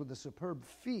genius with a superb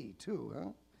fee, too, huh?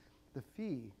 The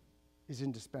fee is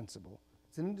indispensable.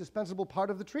 It's an indispensable part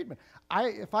of the treatment.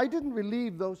 If I didn't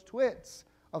relieve those twits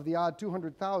of the odd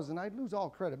 200,000, I'd lose all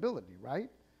credibility, right?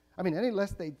 I mean, any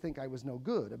less they'd think I was no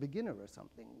good, a beginner or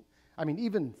something. I mean,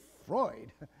 even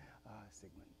Freud,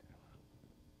 Sigmund.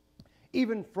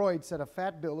 Even Freud said a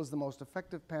fat bill is the most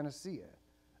effective panacea,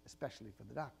 especially for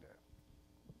the doctor.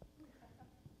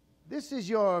 This is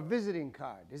your visiting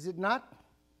card, is it not?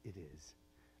 It is.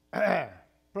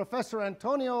 Professor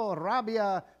Antonio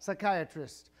Rabbia,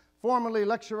 psychiatrist, formerly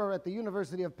lecturer at the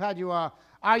University of Padua.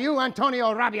 Are you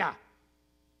Antonio Rabbia?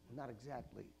 Not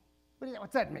exactly.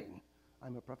 What's that mean?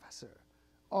 I'm a professor.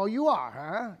 Oh, you are,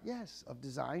 huh? Yes, of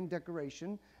design,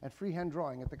 decoration, and freehand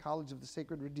drawing at the College of the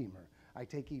Sacred Redeemer. I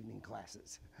take evening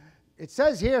classes. It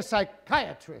says here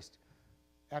psychiatrist.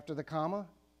 After the comma?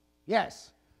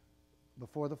 Yes.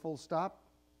 Before the full stop?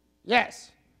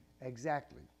 Yes.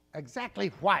 Exactly. Exactly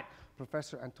what?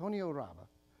 Professor Antonio Raba,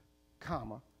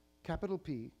 comma, capital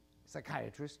P,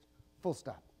 psychiatrist, full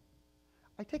stop.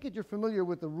 I take it you're familiar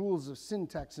with the rules of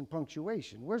syntax and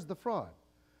punctuation. Where's the fraud?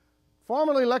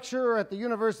 Formerly lecturer at the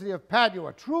University of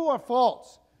Padua. True or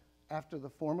false? After the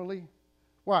formerly,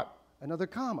 what? Another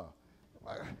comma.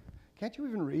 Can't you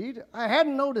even read? I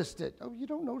hadn't noticed it. Oh, you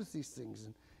don't notice these things.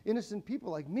 And innocent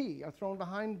people like me are thrown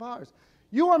behind bars.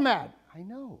 You are mad. I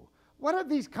know. What have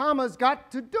these commas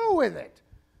got to do with it?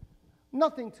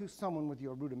 Nothing to someone with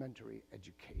your rudimentary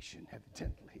education,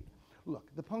 evidently. Look,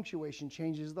 the punctuation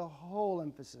changes the whole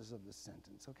emphasis of the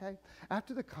sentence, okay?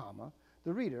 After the comma,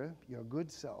 the reader, your good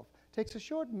self, takes a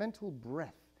short mental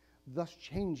breath, thus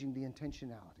changing the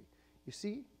intentionality. You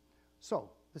see?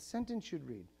 So, the sentence should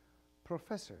read,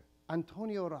 Professor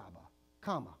Antonio Raba,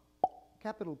 comma,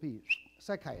 capital P,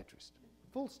 psychiatrist,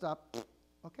 full stop,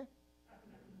 okay?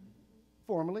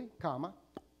 Formerly, comma,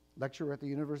 lecturer at the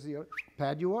University of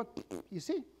Padua, you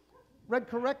see? Read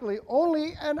correctly,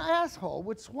 only an asshole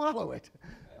would swallow it.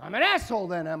 I'm an asshole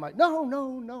then, am I? No,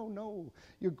 no, no, no.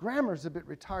 Your grammar's a bit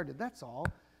retarded, that's all.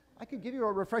 I could give you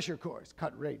a refresher course,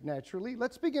 cut rate, naturally.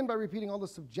 Let's begin by repeating all the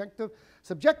subjective,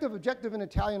 objective, and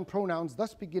Italian pronouns,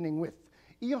 thus beginning with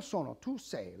io sono, tu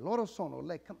sei, loro sono,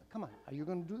 lei. Come on, are you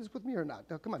going to do this with me or not?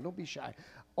 No, come on, don't be shy.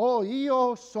 Oh,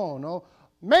 io sono,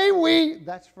 may we,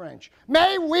 that's French,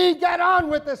 may we get on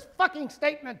with this fucking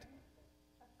statement?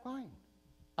 Fine.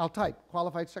 I'll type,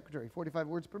 qualified secretary, 45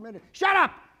 words per minute. Shut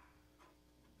up!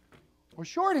 Or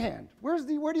shorthand. Where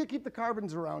do you keep the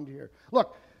carbons around here?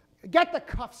 Look, get the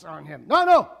cuffs on him.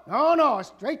 No, a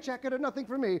straight jacket or nothing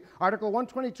for me. Article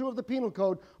 122 of the Penal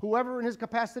Code, whoever in his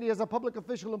capacity as a public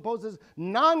official imposes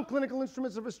non-clinical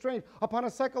instruments of restraint upon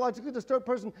a psychologically disturbed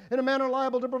person in a manner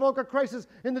liable to provoke a crisis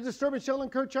in the disturbance shall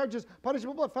incur charges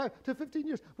punishable by 5 to 15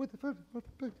 years with the...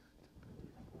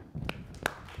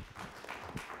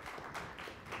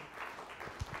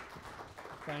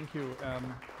 Thank you.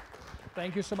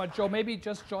 Thank you so much, Joe. Maybe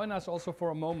just join us also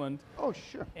for a moment. Oh,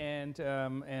 sure. And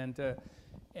the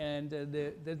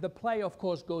play, of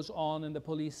course, goes on in the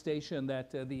police station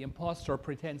that the imposter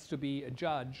pretends to be a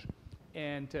judge,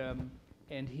 and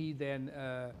he then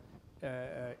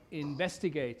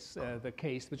investigates the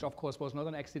case, which of course was not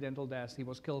an accidental death. He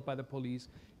was killed by the police,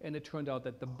 and it turned out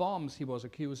that the bombs he was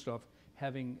accused of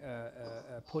having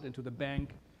put into the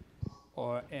bank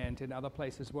and in other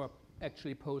places were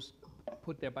actually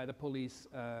put there by the police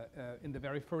in the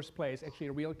very first place. Actually,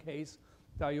 a real case.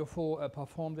 Dario Fo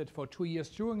performed it for 2 years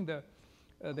during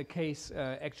the case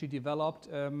actually developed,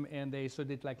 and they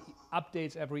did like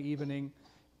updates every evening.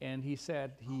 And he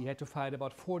said he had to fight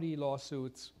about 40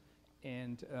 lawsuits,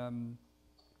 and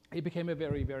it became a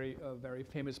very, very, very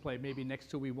famous play. Maybe next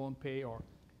to We Won't Pay or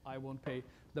I Won't Pay,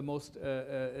 the most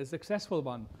successful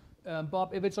one.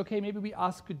 Bob, if it's okay, maybe we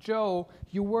ask Joe.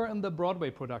 You were in the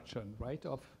Broadway production, right?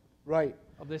 Of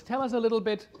this. Tell us a little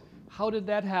bit. How did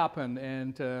that happen,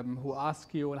 and who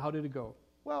asked you, and how did it go?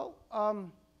 Well,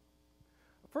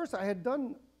 first I had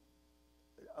done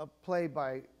a play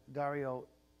by Dario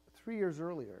 3 years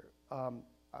earlier. I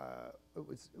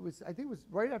think it was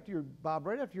right after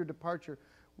your departure.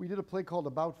 We did a play called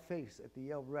About Face at the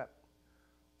Yale Rep,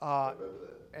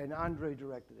 and Andre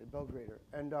directed it, Belgrader,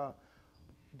 and.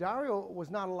 Dario was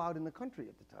not allowed in the country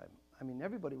at the time. I mean,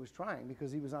 everybody was trying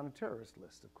because he was on a terrorist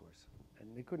list, of course,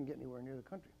 and they couldn't get anywhere near the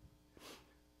country.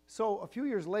 So a few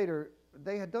years later,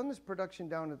 they had done this production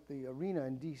down at the Arena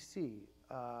in D.C.,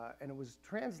 and it was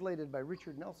translated by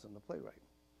Richard Nelson, the playwright.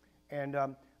 And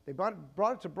they brought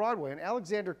it to Broadway, and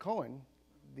Alexander Cohen,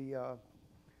 the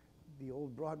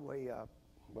old Broadway,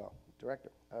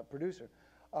 producer,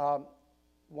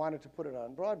 wanted to put it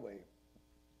on Broadway.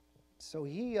 So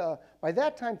he, by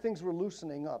that time, things were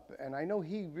loosening up, and I know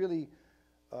he really,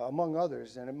 among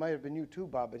others, and it might have been you too,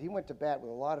 Bob, but he went to bat with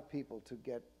a lot of people to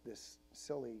get this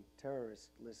silly terrorist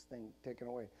list thing taken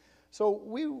away. So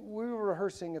we were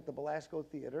rehearsing at the Belasco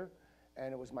Theater,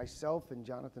 and it was myself and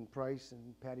Jonathan Price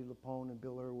and Patti LuPone and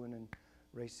Bill Irwin and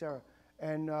Ray Serra.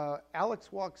 And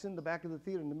Alex walks in the back of the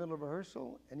theater in the middle of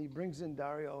rehearsal, and he brings in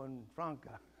Dario and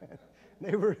Franca.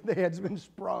 They had been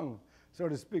sprung, so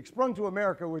to speak, sprung to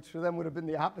America, which for them would have been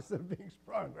the opposite of being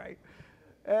sprung, right?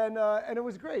 And it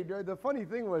was great. The funny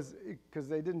thing was, because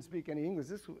they didn't speak any English,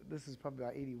 this is probably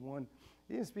about 81,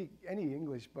 they didn't speak any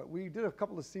English, but we did a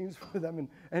couple of scenes for them,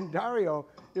 and Dario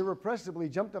irrepressibly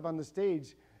jumped up on the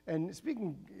stage and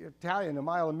speaking Italian a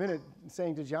mile a minute,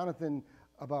 saying to Jonathan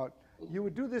about, you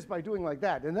would do this by doing like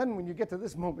that, and then when you get to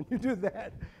this moment, you do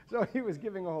that. So he was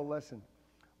giving a whole lesson.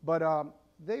 But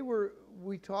they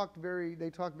talked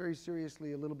very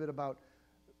seriously a little bit about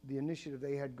the initiative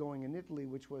they had going in Italy,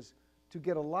 which was to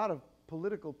get a lot of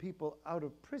political people out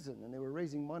of prison, and they were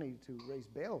raising money to raise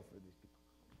bail for these people.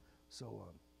 So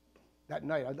that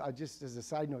night, I just as a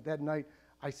side note, that night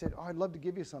I said, oh, I'd love to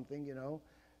give you something, you know.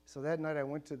 So that night I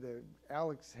went to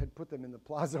Alex had put them in the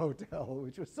Plaza Hotel,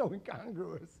 which was so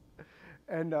incongruous.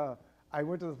 And I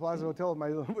went to the Plaza Hotel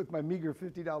with my meager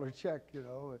 $50 check, you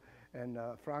know, and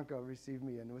Franca received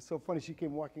me. And it was so funny, she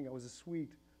came walking, it was a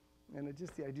suite. And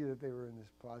just the idea that they were in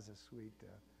this Plaza suite.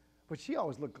 But she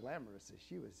always looked glamorous.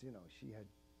 She was, you know, she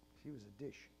was a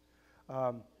dish.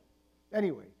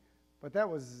 Anyway, but that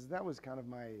was kind of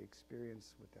my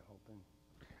experience with that whole thing.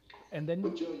 And then,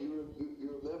 but Joe, you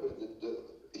remember that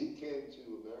he came to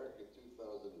America in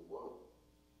 2001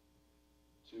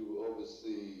 to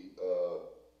oversee a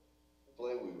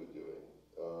play we were doing,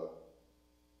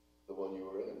 the one you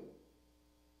were in,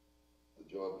 the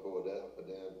John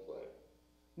Padan play.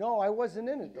 No, I wasn't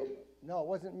in it. No, it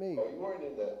wasn't me. Oh, you weren't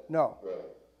in that? No. Right.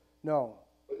 No.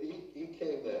 But he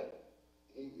came then.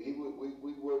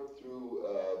 We worked through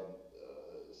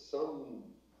some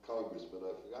congressman,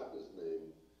 I forgot his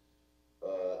name,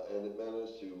 and it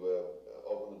managed to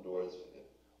open the doors for him.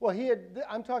 Well,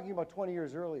 I'm talking about 20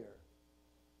 years earlier.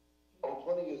 Oh,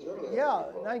 20 years earlier? Yeah,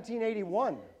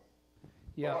 1981.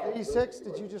 yeah. 86,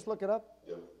 did you just look it up?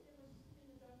 Yeah.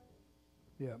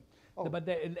 Yeah. Oh. But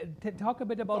talk a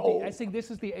bit about I think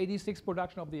this is the 86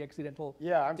 production of The Accidental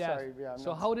Yeah, I'm Death. sorry. Yeah,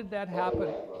 so how did that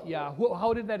happen? Yeah,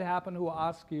 how did that happen? Who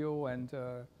asked you, and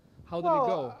how did it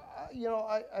go? You know,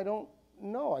 I don't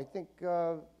know. I think,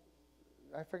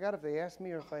 I forgot if they asked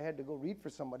me or if I had to go read for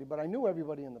somebody, but I knew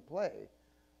everybody in the play,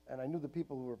 and I knew the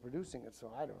people who were producing it,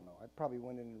 so I don't know. I probably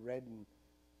went in and read,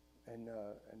 and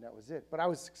that was it. But I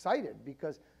was excited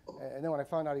because, and then when I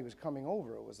found out he was coming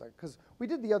over, it was like, because we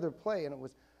did the other play, and it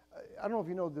was, I don't know if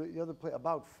you know the other play,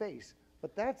 About Face,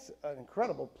 but that's an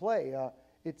incredible play.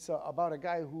 It's about a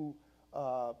guy who,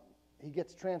 he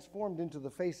gets transformed into the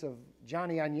face of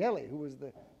Gianni Agnelli, who was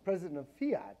the president of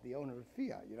Fiat, the owner of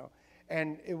Fiat, you know.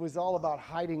 And it was all about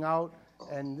hiding out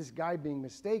and this guy being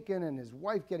mistaken and his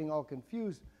wife getting all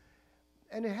confused.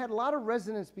 And it had a lot of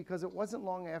resonance because it wasn't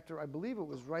long after, I believe it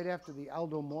was right after the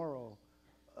Aldo Moro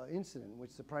incident, in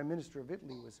which the Prime Minister of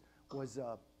Italy was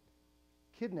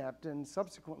kidnapped and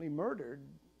subsequently murdered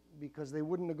because they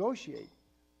wouldn't negotiate.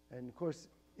 And of course,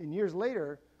 in years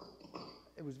later,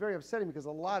 it was very upsetting because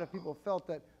a lot of people felt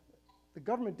that the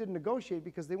government didn't negotiate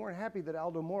because they weren't happy that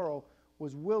Aldo Moro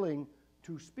was willing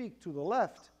to speak to the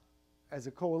left as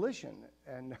a coalition.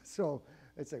 And so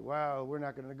it's like, wow, we're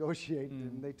not going to negotiate,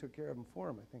 and they took care of him for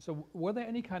him, I think. So were there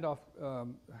any kind of,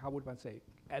 how would one say,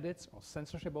 edits or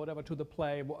censorship or whatever to the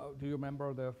play? Do you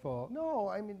remember No,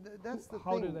 I mean, that's the thing.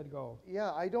 How did that go?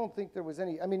 Yeah, I don't think there was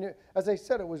any. I mean, as I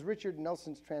said, it was Richard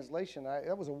Nelson's translation.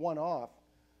 That was a one-off.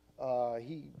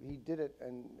 He did it,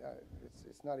 and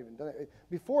it's not even done.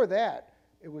 Before that,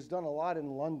 it was done a lot in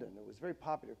London. It was very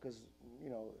popular because, you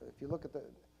know, if you look at the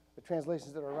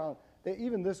translations that are around,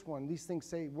 even this one, these things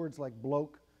say words like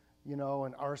bloke, you know,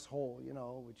 and arsehole, you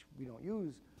know, which we don't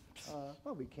use.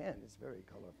 Well, we can. It's very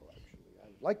colorful, actually. I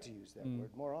would like to use that word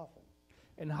more often.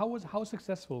 And how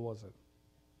successful was it,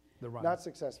 the run? Not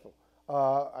successful.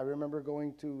 I remember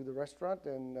going to the restaurant,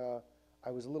 and I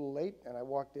was a little late, and I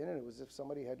walked in, and it was as if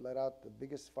somebody had let out the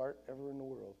biggest fart ever in the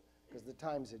world, because the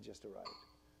Times had just arrived.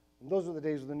 And those were the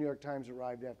days when the New York Times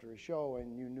arrived after a show,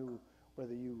 and you knew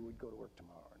whether you would go to work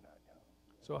tomorrow or not. You know.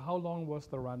 So how long was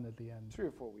the run at the end? 3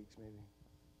 or 4 weeks, maybe.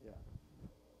 Yeah.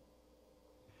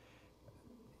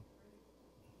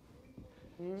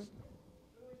 Hmm?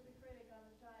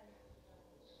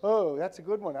 Oh, that's a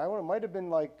good one. It might have been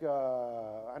like,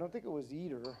 I don't think it was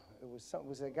Eater. It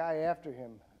was a guy after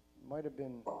him. Might have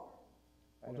been,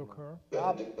 I don't know.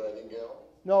 Bob.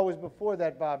 No, it was before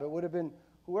that, Bob. It would have been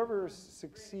whoever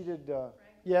succeeded.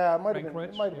 Yeah, it might have been.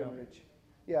 It might have been Rich.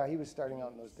 Yeah, he was starting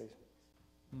out in those days.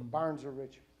 Barnes or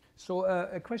Rich. So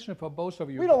a question for both of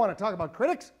you. We don't want to talk about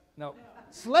critics. No.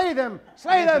 Slay them!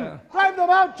 Slay them! Drive them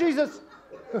out, Jesus!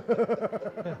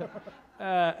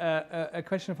 A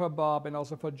question for Bob and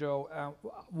also for Joe.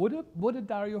 Would a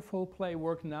Dario Fo play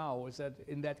work now? Is that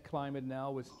in that climate now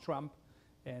with Trump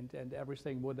and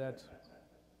everything? Would that?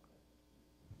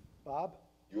 Bob?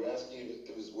 You're asking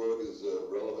if his work is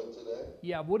relevant today?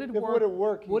 Yeah, would it Would work? it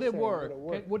work? Would it work?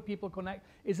 Would people connect?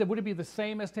 Would it be the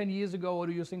same as 10 years ago, or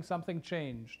do you think something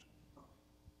changed?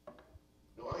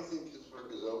 No, I think his work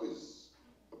is always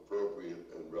appropriate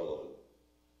and relevant.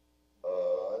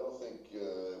 I don't think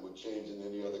it would change in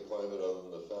any other climate other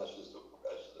than a fascist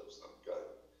oppression of some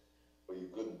kind, where you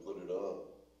couldn't put it on.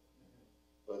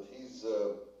 But he's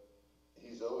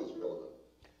always relevant.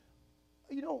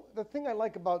 You know, the thing I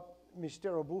like about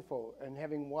Mistero Buffo, and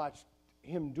having watched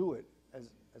him do it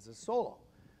as a solo,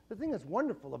 the thing that's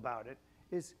wonderful about it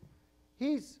is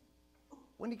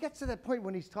when he gets to that point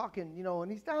when he's talking, you know,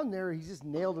 and he's down there, he's just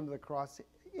nailed him to the cross.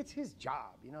 It's his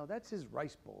job, you know, that's his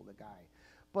rice bowl, the guy.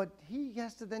 But he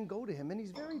has to then go to him, and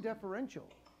he's very deferential.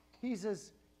 He's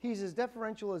as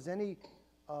deferential as any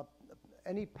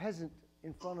peasant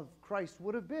in front of Christ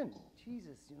would have been.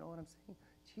 Jesus, you know what I'm saying?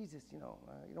 Jesus, you know,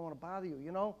 you don't want to bother you,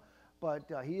 you know? But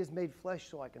he is made flesh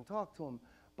so I can talk to him.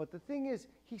 But the thing is,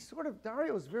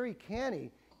 Dario is very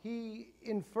canny. He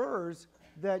infers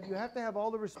that you have to have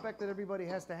all the respect that everybody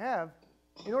has to have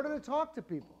in order to talk to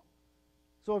people.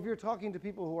 So if you're talking to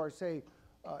people who are, say,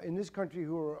 in this country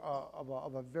who are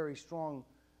of a very strong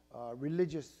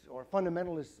religious or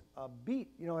fundamentalist beat,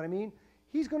 you know what I mean?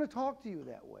 He's going to talk to you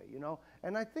that way, you know?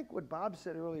 And I think what Bob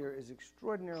said earlier is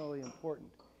extraordinarily important.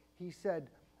 He said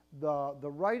the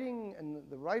writing and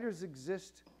the writers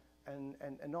exist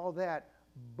and all that,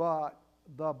 but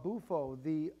the Buffo,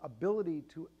 the ability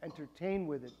to entertain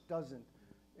with it, doesn't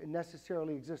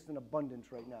necessarily exist in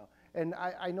abundance right now. And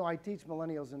I know I teach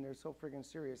millennials and they're so friggin'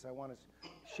 serious. I want to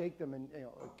shake them and, you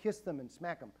know, kiss them and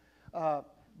smack them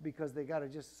because they got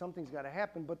to something's got to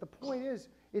happen. But the point is,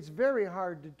 it's very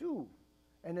hard to do.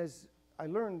 And as I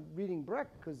learned reading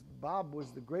Brecht, because Bob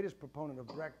was the greatest proponent of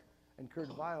Brecht and Kurt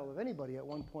Weill of anybody at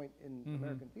one point in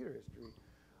American theater history.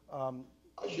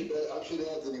 I should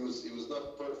add that he was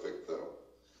not perfect though,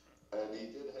 and he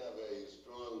did have a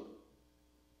strong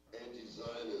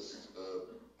anti-Zionist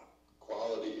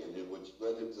quality in him, which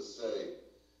led him to say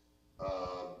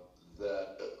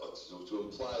that to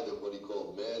imply that what he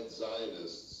called mad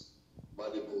Zionists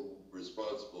might have been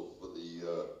responsible for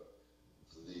the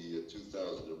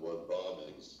 2001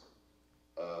 bombings.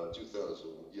 2000,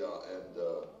 yeah, and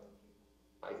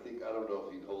I don't know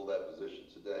if he'd hold that position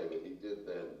today, but he did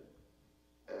then,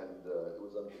 and it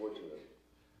was unfortunate.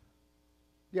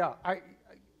 Yeah,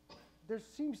 there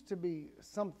seems to be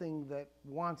something that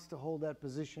wants to hold that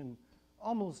position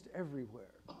almost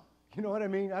everywhere. You know what I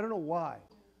mean? I don't know why,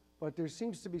 but there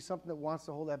seems to be something that wants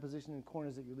to hold that position in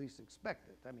corners that you least expect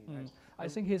it. I mean, I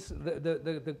think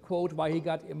the quote why he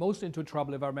got most into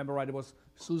trouble, if I remember right, it was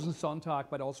Susan Sontag,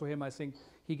 but also him. I think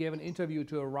he gave an interview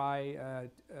to a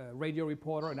radio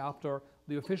reporter, and after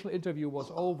the official interview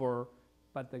was over,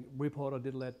 but the reporter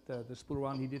did let the spool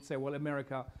run. He did say, well,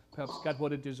 America perhaps got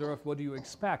what it deserved. What do you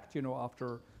expect, you know,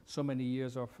 after so many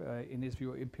years of, in his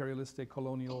view, imperialistic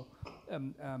colonial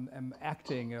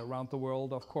acting around the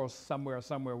world? Of course, somewhere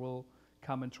will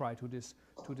come and try to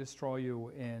destroy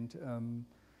you.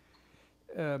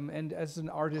 And as an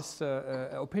artist's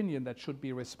opinion, that should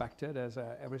be respected as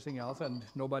everything else, and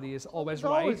nobody is always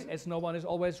right, as no one is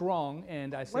always wrong.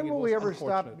 And I think when will we ever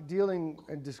stop dealing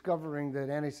and discovering that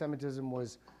anti-Semitism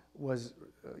was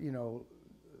you know,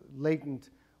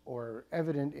 latent or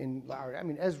evident in, I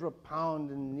mean, Ezra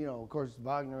Pound and, you know, of course,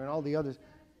 Wagner and all the others.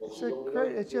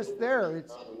 It's just there.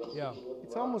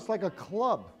 It's almost like a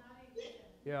club.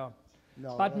 Yeah.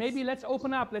 No, but maybe let's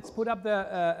open up. Let's put up the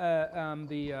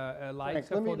lights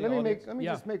for the audience. Let me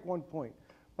just make one point.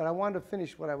 But I wanted to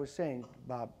finish what I was saying,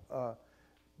 Bob.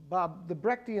 Bob, the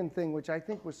Brechtian thing, which I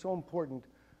think was so important,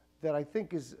 that I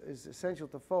think is essential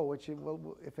to Fo, which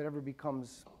if it ever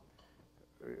becomes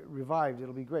revived,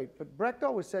 it'll be great. But Brecht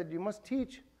always said you must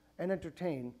teach and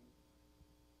entertain,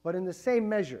 but in the same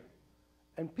measure.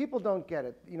 And people don't get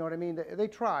it. You know what I mean? They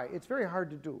try. It's very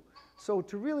hard to do. So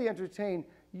to really entertain,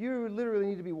 you literally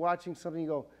need to be watching something and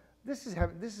go,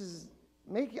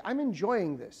 I'm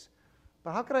enjoying this.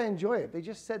 But how could I enjoy it? They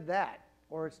just said that,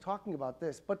 or it's talking about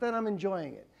this, but then I'm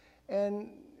enjoying it. And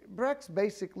Brecht's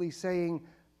basically saying,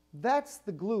 that's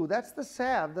the glue, that's the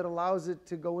salve that allows it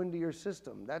to go into your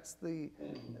system. That's the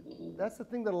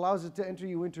thing that allows it to enter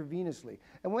you intravenously.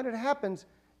 And when it happens,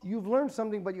 you've learned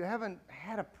something, but you haven't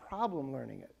had a problem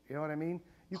learning it. You know what I mean?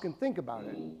 You can think about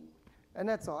it. And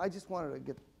that's all. I just wanted to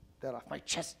get that off my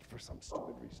chest for some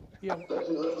stupid reason. Yeah.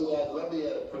 Let me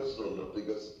add a personal note,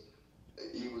 because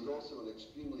he was also an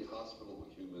extremely hospitable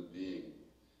human being.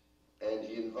 And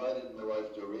he invited my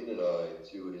wife Doreen and I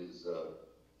to his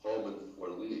home in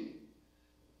Forlì,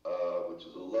 which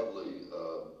is a lovely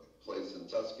place in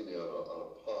Tuscany on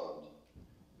a pond.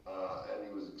 And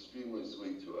he was extremely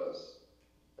sweet to us.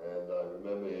 And I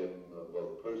remember him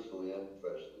both personally and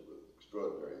professionally with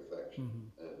extraordinary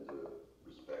affection and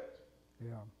respect.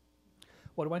 Yeah.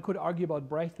 Well, one could argue about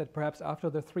Brecht that perhaps after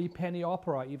the Three-Penny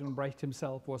Opera, even Brecht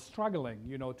himself was struggling,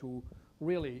 you know, to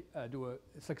really do a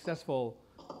successful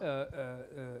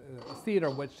theater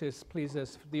which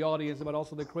pleases the audience, but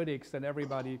also the critics, and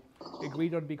everybody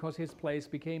agreed on, because his plays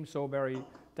became so very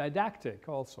didactic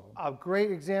also. A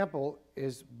great example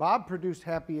is Bob produced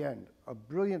Happy End, a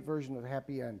brilliant version of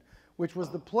Happy End, which was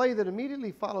the play that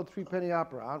immediately followed Three Penny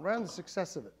Opera, around the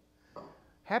success of it.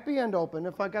 Happy End opened,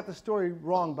 if I got the story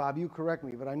wrong, Bob, you correct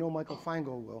me, but I know Michael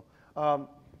Feingold will.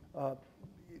 The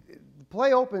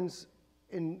play opens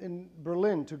in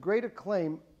Berlin to great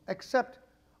acclaim, except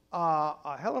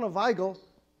Helena Weigel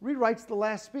rewrites the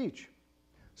last speech.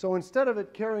 So instead of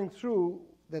it carrying through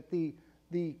that the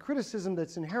criticism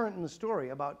that's inherent in the story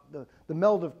about the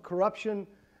meld of corruption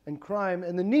and crime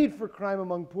and the need for crime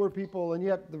among poor people and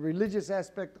yet the religious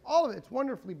aspect, all of it, it's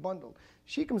wonderfully bundled.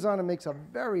 She comes on and makes a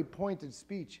very pointed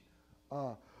speech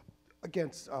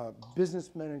against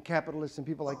businessmen and capitalists and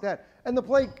people like that. And the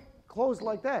play closed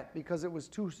like that because it was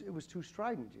too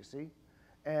strident, you see.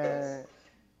 And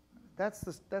that's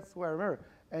the way I remember.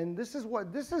 And this is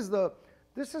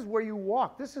where you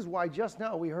walk. This is why just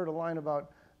now we heard a line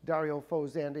about Dario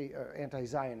Fo's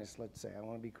anti-Zionist, let's say. I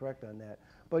want to be correct on that.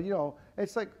 But, you know,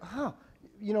 it's like,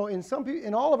 you know,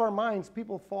 in all of our minds,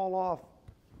 people fall off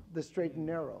the straight and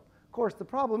narrow. Of course, the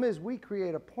problem is we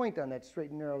create a point on that straight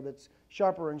and narrow that's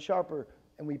sharper and sharper,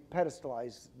 and we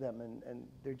pedestalize them, and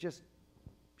they're just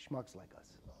schmucks like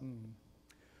us. Mm.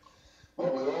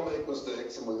 Well, we all make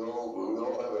mistakes, and we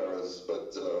all have errors,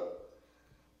 but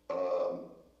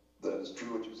that is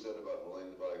true what you said about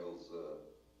Helena Weigel's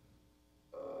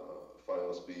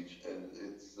final speech, and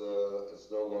it's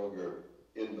no longer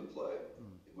in the play.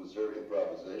 It was very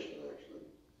improvisation, actually.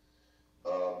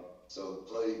 So the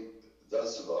play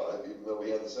does survive, even though we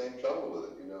had the same trouble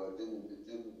with it. You know, it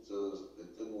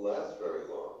didn't last very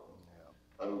long.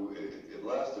 Yeah. I mean, it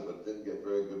lasted, but it didn't get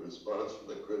very good response from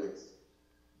the critics.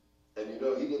 And you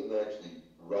know, he didn't actually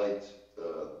write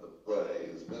the play.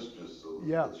 His mistress,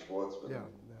 Elizabeth Schwartzman,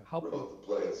 wrote the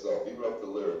play itself. He wrote the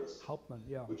lyrics,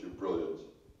 which are brilliant.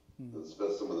 It's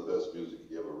some of the best music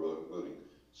he ever wrote, including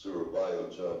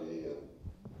Surabayo Johnny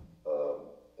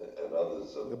and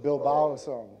others. The Bilbao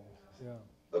song. Yeah.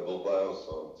 The Bilbao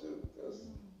song too. Yes.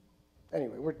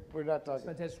 Anyway, we're not talking.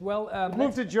 Fantastic. Well, we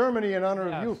moved to Germany in honor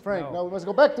of you, Frank. No. Now we must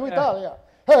go back to Italia.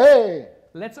 Hey!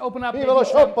 Let's open up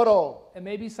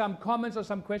maybe some comments or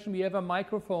some questions. We have a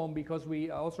microphone because we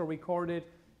also recorded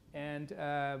and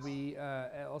we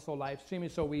also live streaming.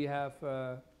 So we have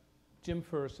Jim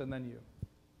first and then you.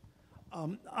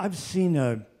 I've seen,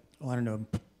 I don't know,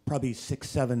 probably 6,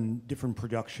 7 different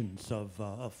productions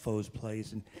of Fo's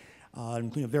plays, and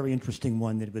including a very interesting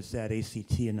one that was at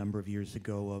ACT a number of years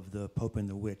ago of The Pope and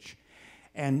the Witch.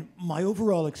 And my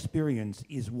overall experience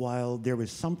is, while there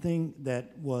was something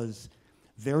that was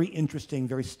very interesting,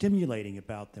 very stimulating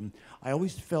about them, I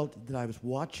always felt that I was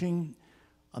watching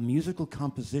a musical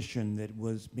composition that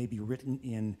was maybe written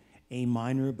in A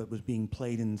minor but was being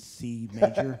played in C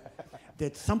major,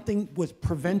 that something was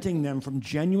preventing them from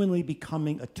genuinely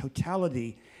becoming a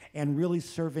totality and really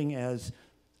serving as,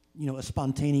 you know, a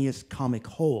spontaneous comic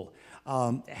whole.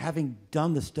 Having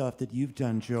done the stuff that you've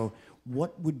done, Joe,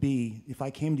 what would be, if I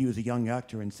came to you as a young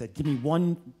actor and said, give me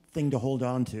one thing to hold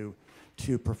on to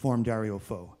perform Dario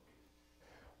Fo?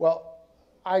 Well,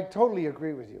 I totally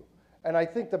agree with you. And I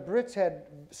think the Brits had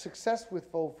success with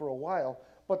Fo for a while,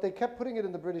 but they kept putting it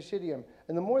in the British idiom.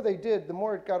 And the more they did, the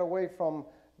more it got away from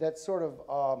that sort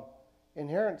of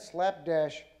inherent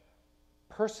slapdash,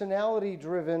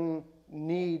 personality-driven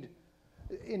need.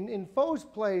 In Fo's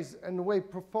plays and the way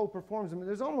Fo performs them,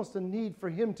 there's almost a need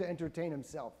for him to entertain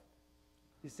himself.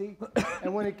 You see?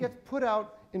 And when it gets put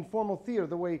out in formal theater,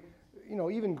 the way, you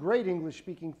know, even great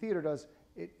English-speaking theater does,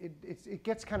 it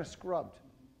gets kind of scrubbed.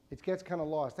 It gets kind of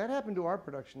lost. That happened to our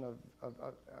production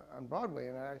on Broadway,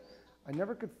 and I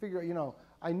never could figure, you know,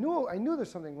 I knew there's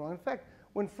something wrong. In fact,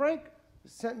 when Frank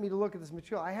sent me to look at this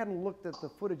material, I hadn't looked at the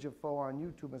footage of Fo on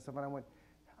YouTube and stuff, and I went,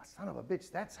 son of a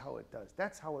bitch, that's how it does.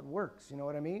 That's how it works, you know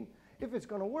what I mean? If it's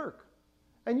going to work.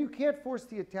 And you can't force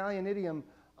the Italian idiom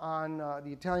on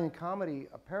the Italian comedy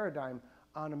paradigm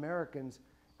on Americans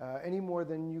any more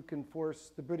than you can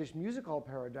force the British music hall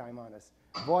paradigm on us.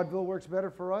 Vaudeville works better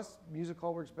for us, music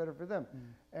hall works better for them.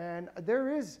 And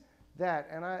there is that,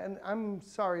 and I'm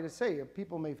sorry to say,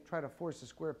 people may try to force a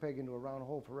square peg into a round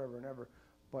hole forever and ever,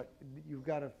 but you've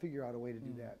got to figure out a way to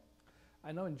do that.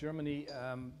 I know in Germany,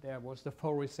 the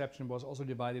Fo reception was also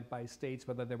divided by states,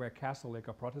 whether they were Catholic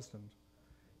or Protestant.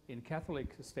 In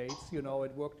Catholic states, you know,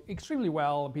 it worked extremely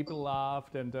well, and people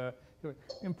laughed, and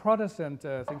in Protestant,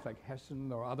 things like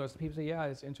Hessen or others, people say, yeah,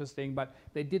 it's interesting, but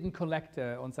they didn't connect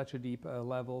on such a deep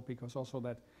level, because also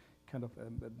that kind of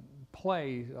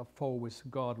play of Fo with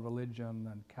God, religion,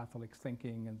 and Catholic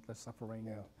thinking, and the suffering,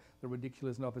 and the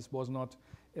ridiculousness of it was not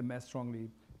as strongly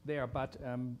there. But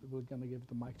we're going to give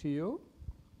the mic to you.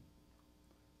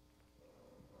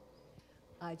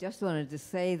 I just wanted to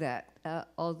say that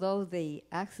although the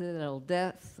accidental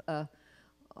death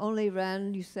only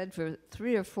ran, you said, for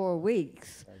 3 or 4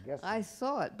 weeks, I guess so. I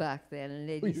saw it back then in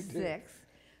you did. '86,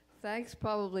 thanks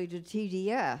probably to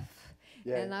TDF.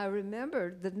 Yeah. And I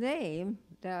remembered the name,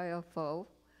 Dario Fo,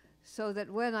 so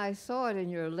that when I saw it in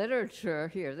your literature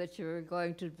here that you were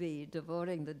going to be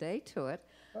devoting the day to it,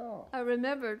 Oh. I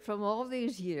remembered from all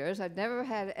these years, I'd never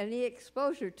had any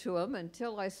exposure to him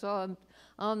until I saw him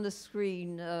on the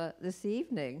screen this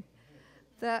evening,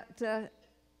 that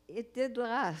it did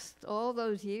last all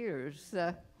those years.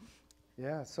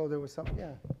 Yeah, so there was some,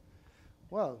 yeah.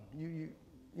 Well, you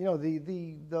know,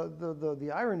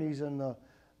 the ironies and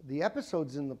the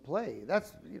episodes in the play,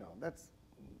 that's, you know,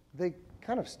 they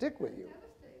kind of stick with you.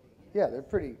 Yeah, they're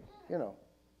pretty, you know,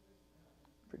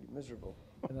 pretty miserable.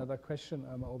 Another question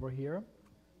over here.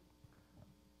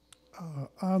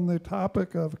 On the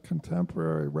topic of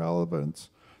contemporary relevance,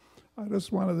 I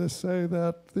just wanted to say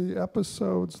that the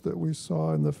episodes that we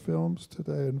saw in the films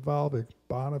today involving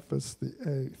Boniface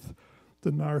VIII,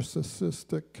 the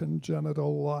narcissistic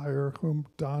congenital liar whom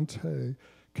Dante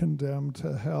condemned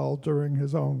to hell during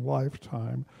his own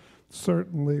lifetime,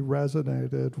 certainly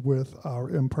resonated with our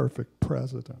imperfect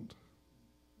president.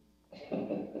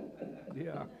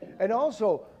 Yeah. And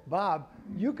also, Bob,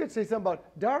 you could say something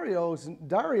about Dario's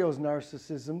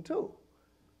narcissism too.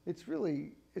 It's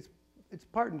really, it's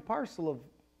part and parcel of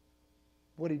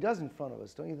what he does in front of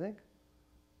us, don't you think?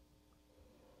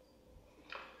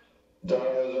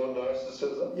 Dario's own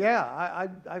narcissism? Yeah,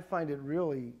 I find it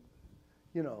really,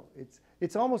 you know,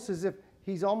 it's almost as if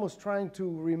he's almost trying to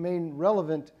remain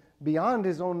relevant beyond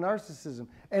his own narcissism.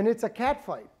 And it's a cat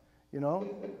fight, you know?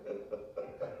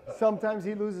 Sometimes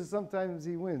he loses, sometimes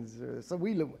he wins.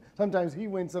 Sometimes he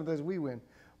wins, sometimes we win.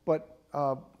 But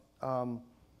I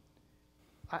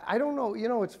don't know, you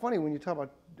know, it's funny when you talk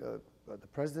about the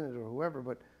president or whoever,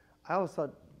 but I always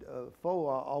thought Fo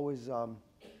always,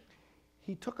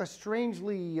 he took a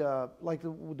strangely, like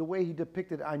the way he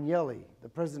depicted Agnelli, the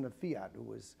president of Fiat, who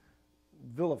was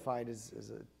vilified as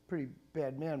a pretty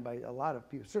bad man by a lot of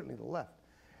people, certainly the left.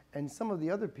 And some of the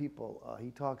other people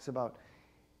he talks about,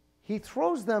 he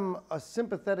throws them a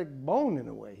sympathetic bone in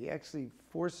a way. He actually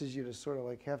forces you to sort of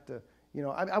like have to, you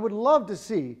know, I would love to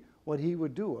see what he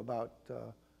would do about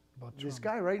this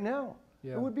guy right now.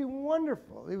 Yeah. It would be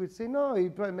wonderful. He would say, no,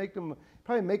 he'd probably make him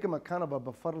a kind of a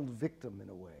befuddled victim in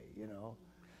a way, you know.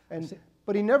 And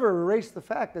but he never erased the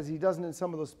fact, as he doesn't in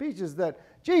some of those speeches, that,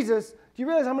 Jesus, do you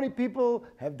realize how many people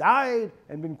have died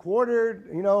and been quartered,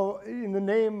 you know, in the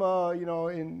name, you know,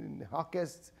 in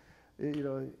Hawkest, you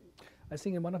know. I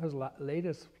think in one of his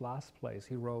last plays,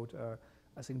 he wrote,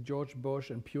 I think George Bush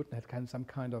and Putin had some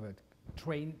kind of a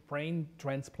brain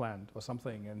transplant or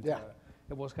something. And yeah.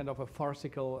 It was kind of a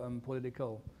farcical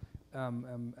political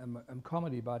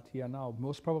comedy. But yeah, now,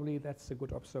 most probably that's a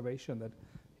good observation that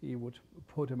he would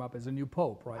put him up as a new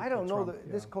pope, right? I don't know.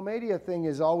 This Commedia thing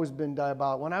has always been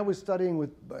diabolical. When I was studying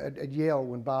at Yale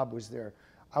when Bob was there,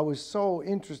 I was so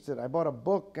interested. I bought a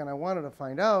book and I wanted to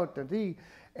find out that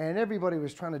and everybody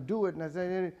was trying to do it. And I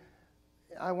said,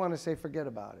 I want to say forget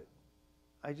about it.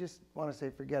 I just want to say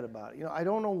forget about it. You know, I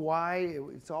don't know why.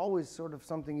 It's always sort of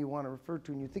something you want to refer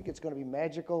to and you think it's going to be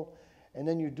magical. And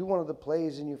then you do one of the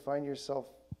plays and you find yourself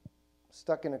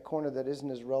stuck in a corner that isn't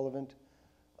as relevant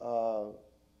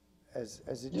as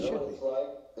it should be.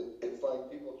 It's like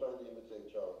people trying to imitate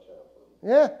Charles Chaplin.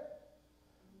 Yeah.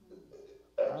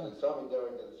 Actually, Tommy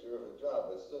Derrick did a terrific job,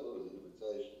 but still it was an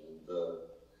imitation. And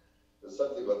there's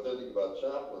something about thinking about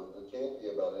Chaplin that can't be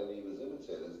about any of his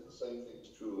imitators. The same thing is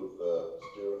true of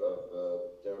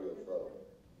Dario Fo.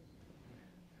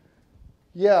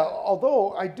 Yeah,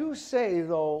 although I do say,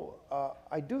 though,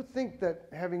 I do think that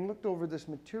having looked over this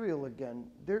material again,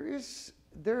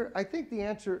 I think the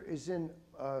answer is in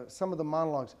some of the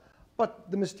monologues.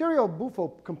 But the Mistero Buffo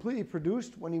completely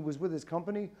produced when he was with his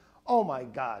company, oh my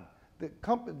God.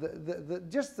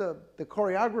 Just the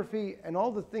choreography and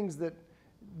all the things that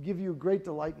give you great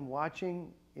delight in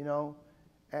watching, you know,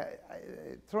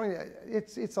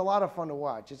 it's a lot of fun to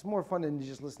watch. It's more fun than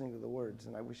just listening to the words,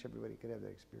 and I wish everybody could have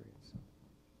that experience. I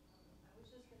was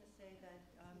just going to say that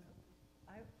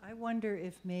I wonder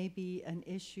if maybe an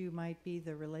issue might be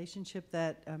the relationship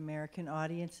that American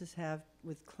audiences have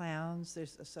with clowns.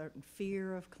 There's a certain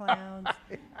fear of clowns,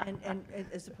 and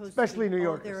as opposed especially to New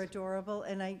Yorkers. They're adorable.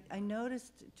 And I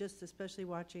noticed, just especially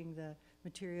watching the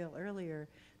material earlier,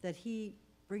 that he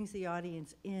brings the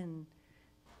audience in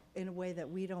a way that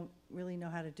we don't really know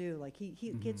how to do. Like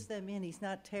he gets them in. He's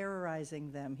not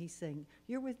terrorizing them. He's saying,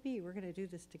 "You're with me. We're going to do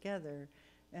this together."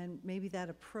 And maybe that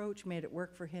approach made it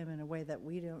work for him in a way that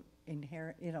we don't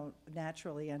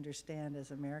naturally understand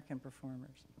as American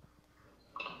performers.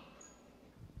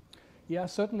 Yeah,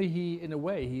 certainly in a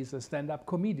way, he's a stand-up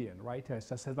comedian, right? He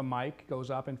just has the mic, goes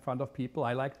up in front of people.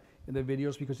 I liked in the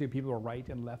videos because the people were right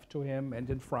and left to him and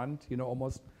in front,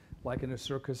 almost like in a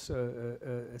circus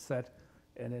set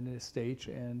and in a stage.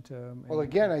 Well,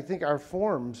 again, I think our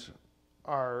forms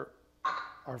are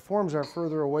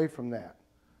further away from that.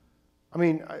 I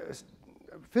mean,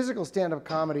 physical stand-up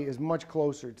comedy is much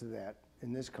closer to that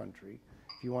in this country,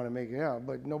 if you want to make it out,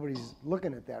 but nobody's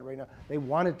looking at that right now. They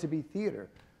want it to be theater.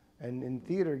 And in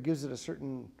theater, it gives it a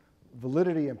certain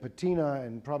validity and patina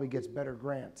and probably gets better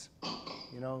grants.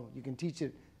 You can teach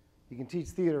it, you can teach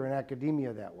theater in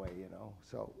academia that way,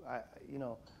 So,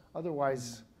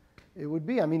 otherwise, it would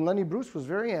be. I mean, Lenny Bruce was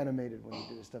very animated when he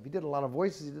did his stuff. He did a lot of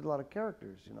voices, he did a lot of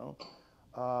characters,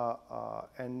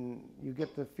 and you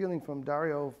get the feeling from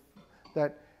Dario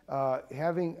that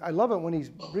I love it when he's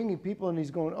bringing people and he's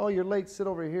going, oh, you're late, sit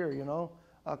over here,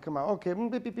 I'll come out, okay,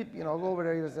 beep, beep, beep, I'll go over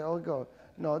there, you say, oh, go.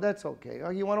 No, that's okay. Oh,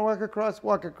 you want to walk across?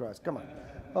 Walk across. Come on.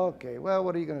 Okay. Well,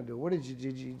 what are you going to do? What did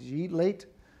you eat late?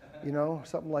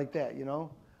 Something like that.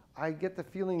 I get the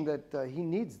feeling that he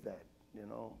needs that.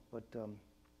 But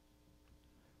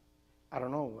I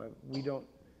don't know.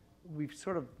 We've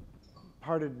sort of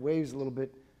parted ways a little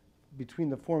bit between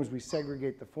the forms. We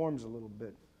segregate the forms a little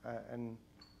bit, and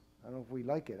I don't know if we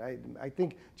like it. I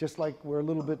think just like we're a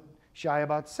little bit shy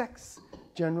about sex.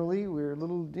 Generally, we're a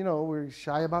little, we're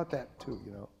shy about that too,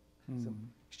 Some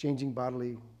exchanging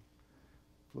bodily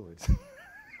fluids.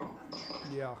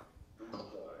 Yeah.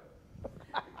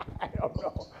 I don't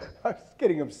know. I'm just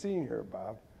getting obscene here,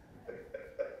 Bob.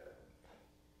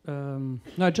 No,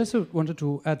 I just wanted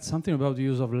to add something about the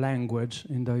use of language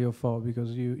in Dario Fo,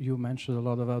 because you mentioned a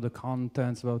lot about the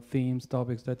contents, about themes,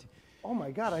 topics that... Oh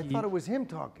my God, I thought it was him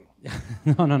talking.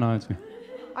 No, it's me.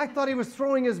 I thought he was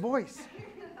throwing his voice.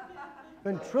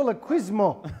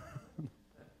 Ventriloquismo.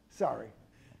 Sorry.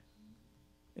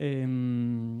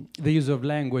 The use of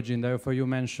language in there, for you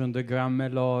mentioned the grammar a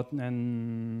lot,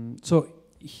 and so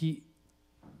he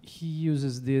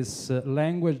uses this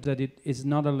language that it is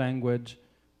not a language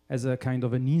as a kind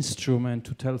of an instrument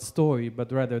to tell story,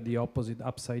 but rather the opposite,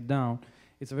 upside down.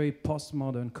 It's a very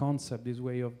postmodern concept, this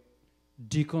way of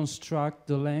deconstruct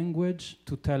the language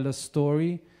to tell a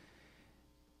story.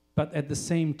 But at the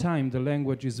same time, the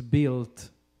language is built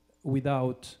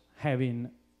without having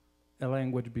a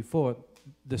language before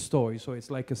the story. So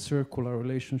it's like a circular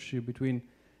relationship between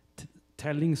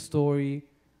telling story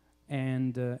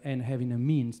and having a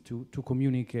means to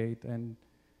communicate. And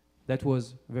that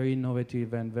was very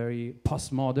innovative and very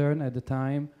postmodern at the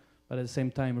time, but at the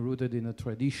same time rooted in a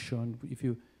tradition. If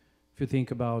you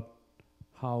think about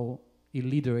how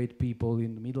illiterate people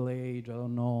in the Middle Age, I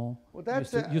don't know,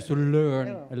 used to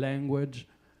learn a language.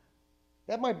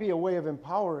 That might be a way of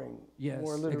empowering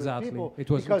more illiterate people. It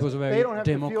was very they don't have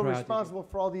democratic. to feel responsible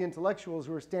for all the intellectuals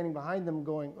who are standing behind them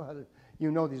going, oh,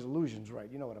 these illusions, right?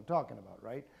 You know what I'm talking about,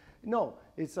 right? No,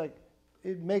 it's like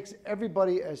it makes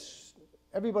everybody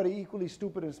equally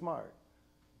stupid and smart.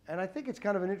 And I think it's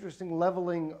kind of an interesting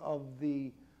leveling of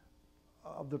the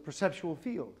perceptual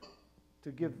field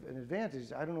to give an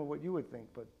advantage. I don't know what you would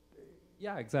think, but...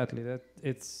 Yeah, exactly.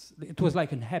 It was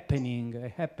like a happening. A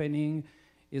happening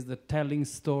is the telling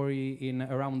story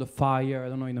around the fire, I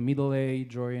don't know, in the Middle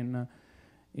Age or in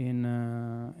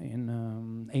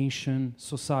ancient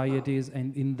societies.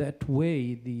 And in that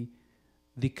way,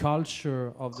 the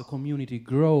culture of the community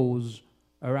grows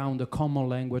around a common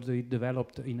language that it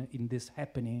developed in this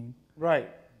happening.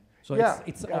 Right. So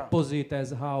it's opposite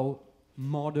as how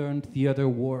modern theater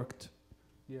worked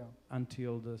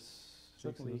until this.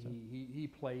 Certainly, he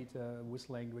played with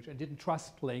language and didn't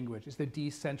trust language. It's the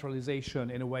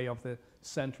decentralization, in a way, of the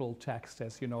central text,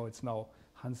 as you know, it's now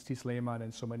Hans Thies Lehmann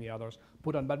and so many others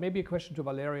put on. But maybe a question to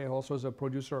Valeria, also as a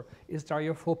producer. Is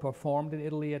Dario Fo performed in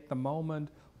Italy at the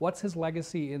moment? What's his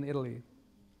legacy in Italy?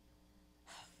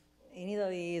 In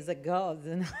Italy, he's a god,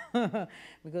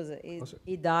 because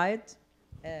he died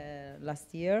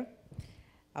last year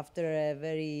after a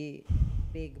very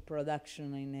big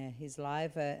production in his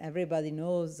life. Everybody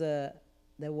knows the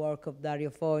work of Dario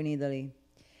Fo in Italy.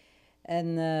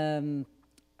 And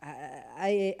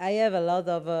I have a lot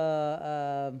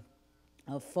of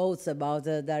thoughts about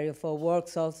Dario Fo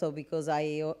works also, because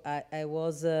I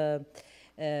was,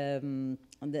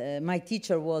 my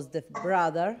teacher was the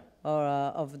brother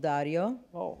of Dario.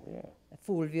 Oh, yeah.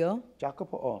 Fulvio.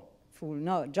 Jacopo, oh.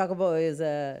 No, Jacopo is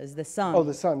the son. Oh,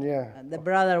 the son, yeah. The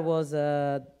brother was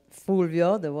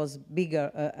Fulvio, that was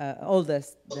bigger,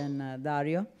 oldest than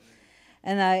Dario.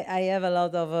 And I have a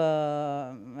lot of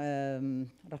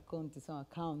racconti, some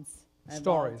accounts.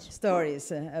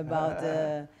 Stories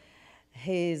about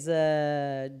his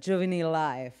juvenile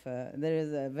life. There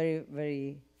is a very,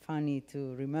 very funny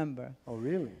to remember. Oh,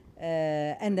 really?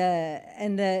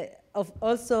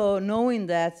 Also knowing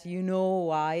that you know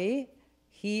why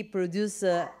he produced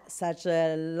such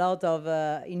a lot of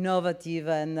innovative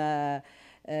and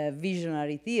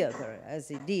visionary theater as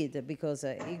he did, because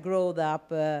he grew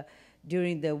up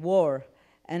during the war,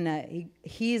 and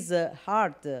his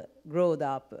heart grew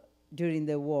up during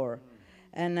the war.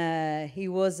 And he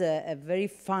was a very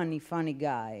funny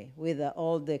guy with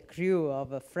all the crew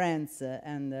of friends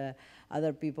and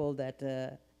other people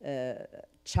that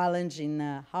challenge in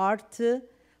art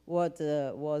what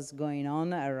was going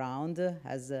on around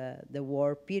as the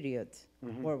war period,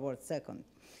 World War II.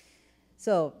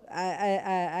 So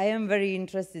I am very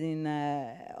interested in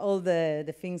all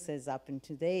the things that's happened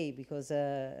today, because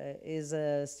it's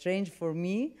strange for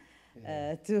me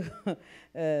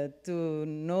to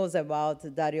know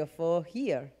about Dario Fo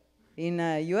here in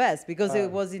U.S. because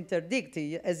it was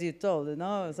interdicted, as you told,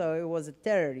 no? So it was a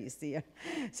terrorist here.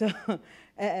 So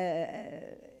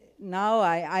now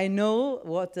I know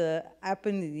what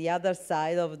happened in the other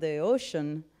side of the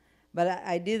ocean, but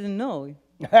I didn't know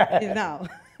now.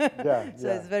 So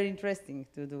it's very interesting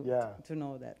to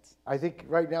know that. I think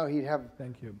right now he'd have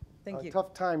a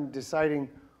tough time deciding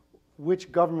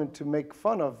which government to make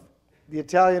fun of, the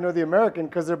Italian or the American,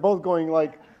 because they're both going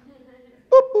like,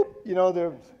 boop, boop, you know,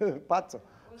 they're pazzo.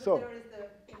 So,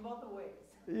 in both ways.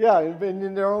 Yeah,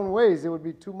 in their own ways, it would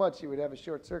be too much. He would have a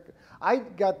short circuit. I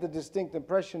got the distinct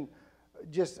impression,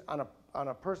 just on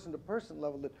a person-to-person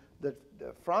level, that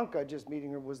Franca, just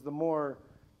meeting her, was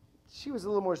she was a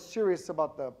little more serious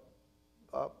about the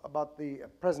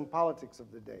present politics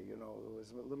of the day. You know, it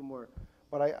was a little more.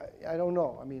 But I don't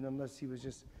know. I mean, unless he was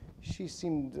just. She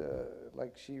seemed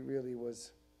like she really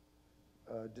was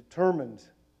determined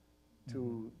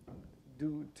to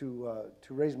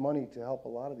raise money to help a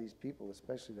lot of these people,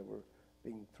 especially that were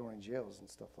being thrown in jails and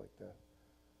stuff like that.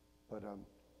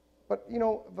 But you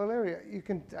know, Valeria, you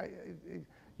can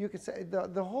say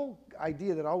the whole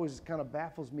idea that always kind of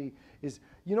baffles me is,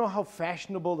 you know how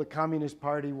fashionable the Communist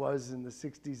Party was in the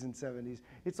 60s and 70s?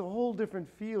 It's a whole different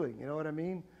feeling, you know what I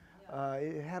mean?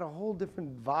 It had a whole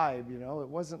different vibe, you know. It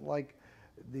wasn't like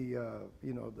there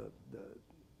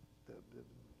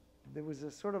was a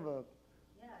sort of a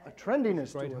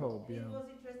trendiness to it. Hope, yeah. It was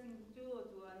interesting too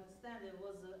to understand it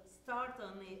was a start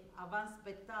on the avant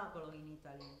spettacolo in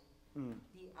Italy.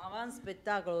 The avant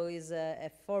spettacolo is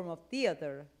a form of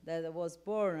theater that was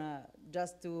born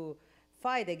just to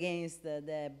fight against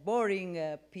the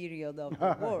boring period of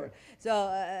the war. So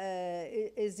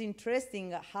it's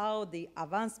interesting how the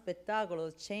avant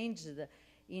spettacolo changed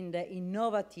in the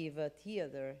innovative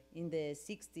theater in the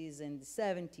 60s and the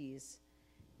 70s,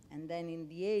 and then in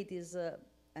the 80s,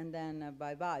 and then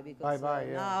bye-bye, because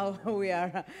now we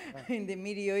are in the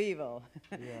medieval.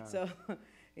 So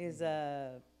it's,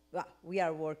 we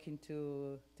are working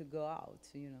to go out,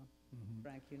 you know,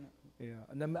 Frank, you know. Yeah,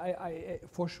 and then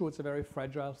for sure it's a very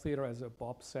fragile theater, as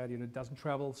Bob said. You know, it doesn't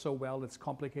travel so well. It's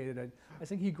complicated. I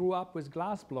think he grew up with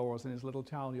glass blowers in his little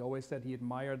town. He always said he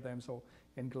admired them. So,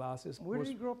 and glass is. Where did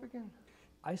he grow up again?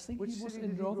 I think he was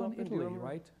in northern Italy,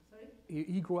 right? Sorry?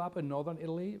 He grew up in northern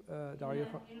Italy, Dario.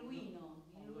 In Luino.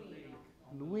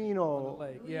 Luino.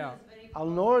 Lake, yeah. Al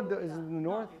Nord, is it in the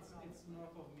north? It's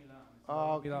north of Milan.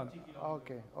 Oh, Milan.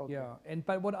 Okay. Yeah,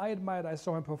 but what I admired, I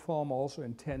saw him perform also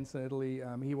in tents in Italy.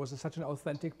 He was such an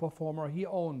authentic performer. He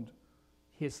owned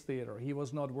his theater. He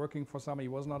was not working for somebody. He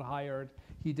was not hired.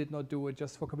 He did not do it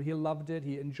just for company. He loved it.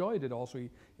 He enjoyed it also.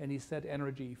 And he set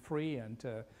energy free, and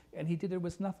he did it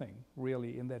with nothing,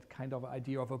 really, in that kind of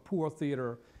idea of a poor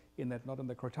theater, in that, not in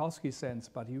the Grotowski sense,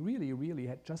 but he really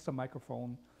had just a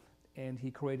microphone, and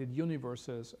he created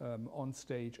universes on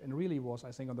stage, and really was,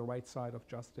 I think, on the right side of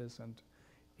justice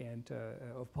and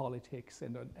of politics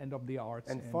and of the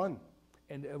arts. And fun.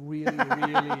 And really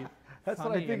That's funny,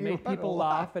 what I think and made people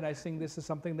laugh, and I think this is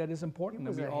something that is important. He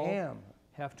was and we a all ham.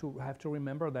 have to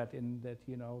remember that,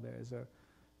 you know, there is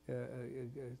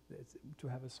to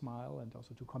have a smile and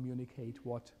also to communicate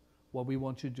what we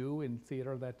want to do in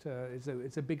theater. That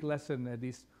it's a big lesson, at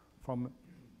least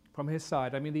from his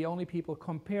side. I mean, the only people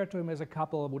compared to him as a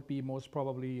couple would be most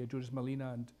probably Judith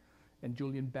Malina and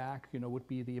Julian Bach, you know, would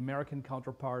be the American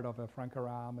counterpart of Franca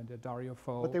Rame and Dario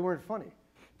Fo. But they weren't funny.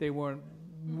 They weren't,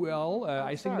 well,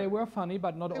 I think they were funny,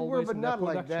 but not always but in not their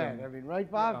like production. that. I mean,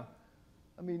 right, Bob? Yeah.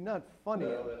 I mean, not funny.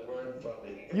 No, they weren't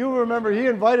funny. You remember he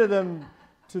invited them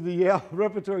to the Yale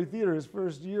Repertory Theater his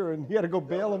first year, and he had to go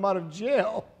bail him out of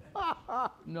jail.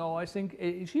 No, I think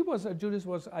she was, Judith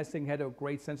was, I think, had a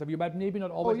great sense of humor, but maybe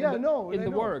not always yeah, in the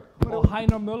no. work. But Or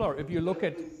Heiner Müller, if you look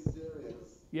at,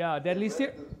 Serious. yeah, deadly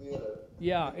serious. Theater.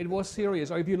 Yeah, it was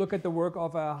serious. Or if you look at the work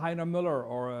of Heiner Müller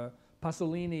or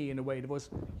Pasolini, in a way, it was,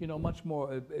 you know, much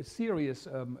more a serious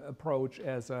approach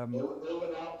as. They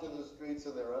went out to the streets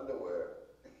in their underwear.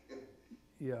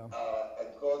 Yeah. And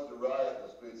caused a riot in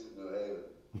the streets of New Haven.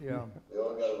 Yeah. They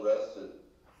all got arrested.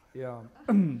 Yeah.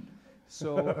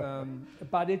 So,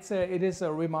 but it is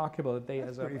remarkable that they,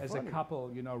 as a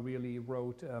couple, you know, really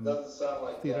wrote Doesn't sound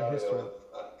like theater Dario history. and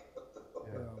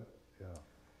Franca. Yeah.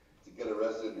 To get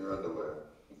arrested in your underwear.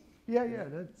 Yeah,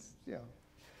 that's, yeah.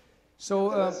 So,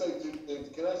 Can I say two things?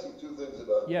 Can I say two things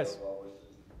about yes.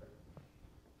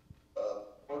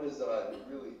 One is that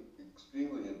I'm really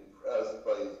extremely impressed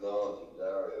by his knowledge of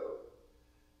Dario,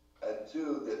 and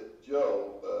two, that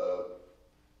Joe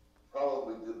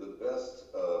probably did the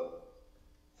best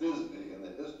Thisbe in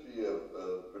the history of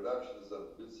productions of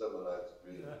Midsummer Night's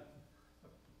Dream. Yeah.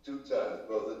 2 times,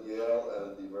 both at Yale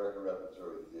and at the American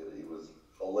Repertory Theater. He was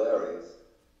hilarious,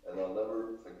 and I'll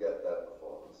never forget that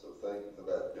performance. So thank you for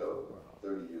that, Joe,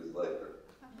 30 years later.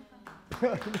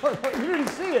 No, you didn't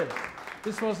see it.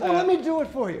 This was. Well, let me do it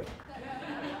for you.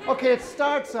 Okay, it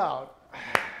starts out.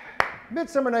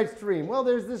 Midsummer Night's Dream. Well,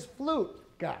 there's this flute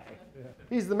guy. Yeah.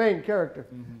 He's the main character.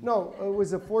 Mm-hmm. No, it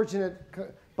was a fortunate.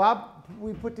 Bob,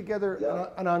 we put together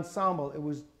an ensemble. It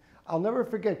was, I'll never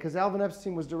forget, because Alvin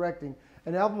Epstein was directing,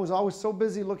 and Alvin was always so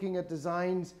busy looking at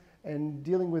designs and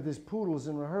dealing with his poodles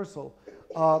in rehearsal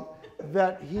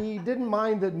that he didn't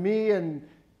mind that me and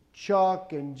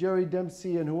Chuck and Jerry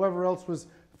Dempsey and whoever else was,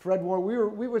 Fred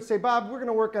Warren, we would say, Bob, we're going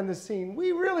to work on this scene.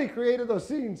 We really created those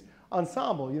scenes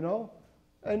ensemble, you know,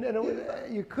 and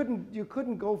you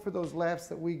couldn't go for those laughs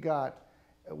that we got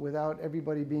without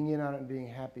everybody being in on it and being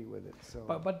happy with it. So,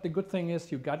 but the good thing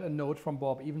is you got a note from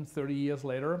Bob even 30 years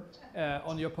later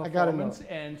on your performance, I got a note.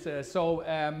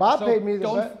 And Bob so paid me the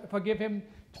don't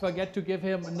forget to give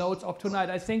him notes of tonight.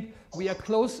 I think we are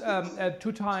close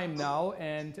to time now,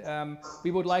 and we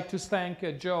would like to thank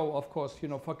Joe, of course, you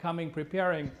know, for coming,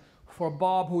 preparing. For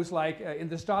Bob, who's like in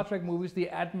the Star Trek movies, the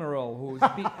Admiral,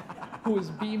 who's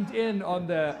beamed in on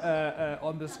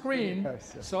the screen.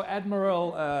 Yes, yes. So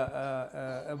Admiral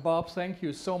Bob, thank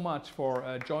you so much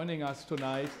for joining us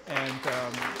tonight,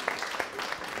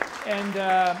 and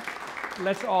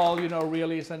let's all, you know,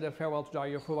 really send a farewell to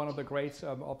Dario for one of the greats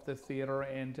of the theater.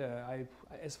 And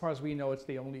as far as we know, it's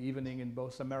the only evening in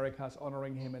both Americas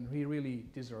honoring him, and he really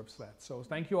deserves that. So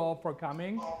thank you all for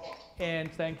coming, and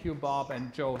thank you, Bob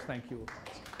and Joe. Thank you.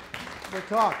 Good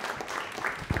talk.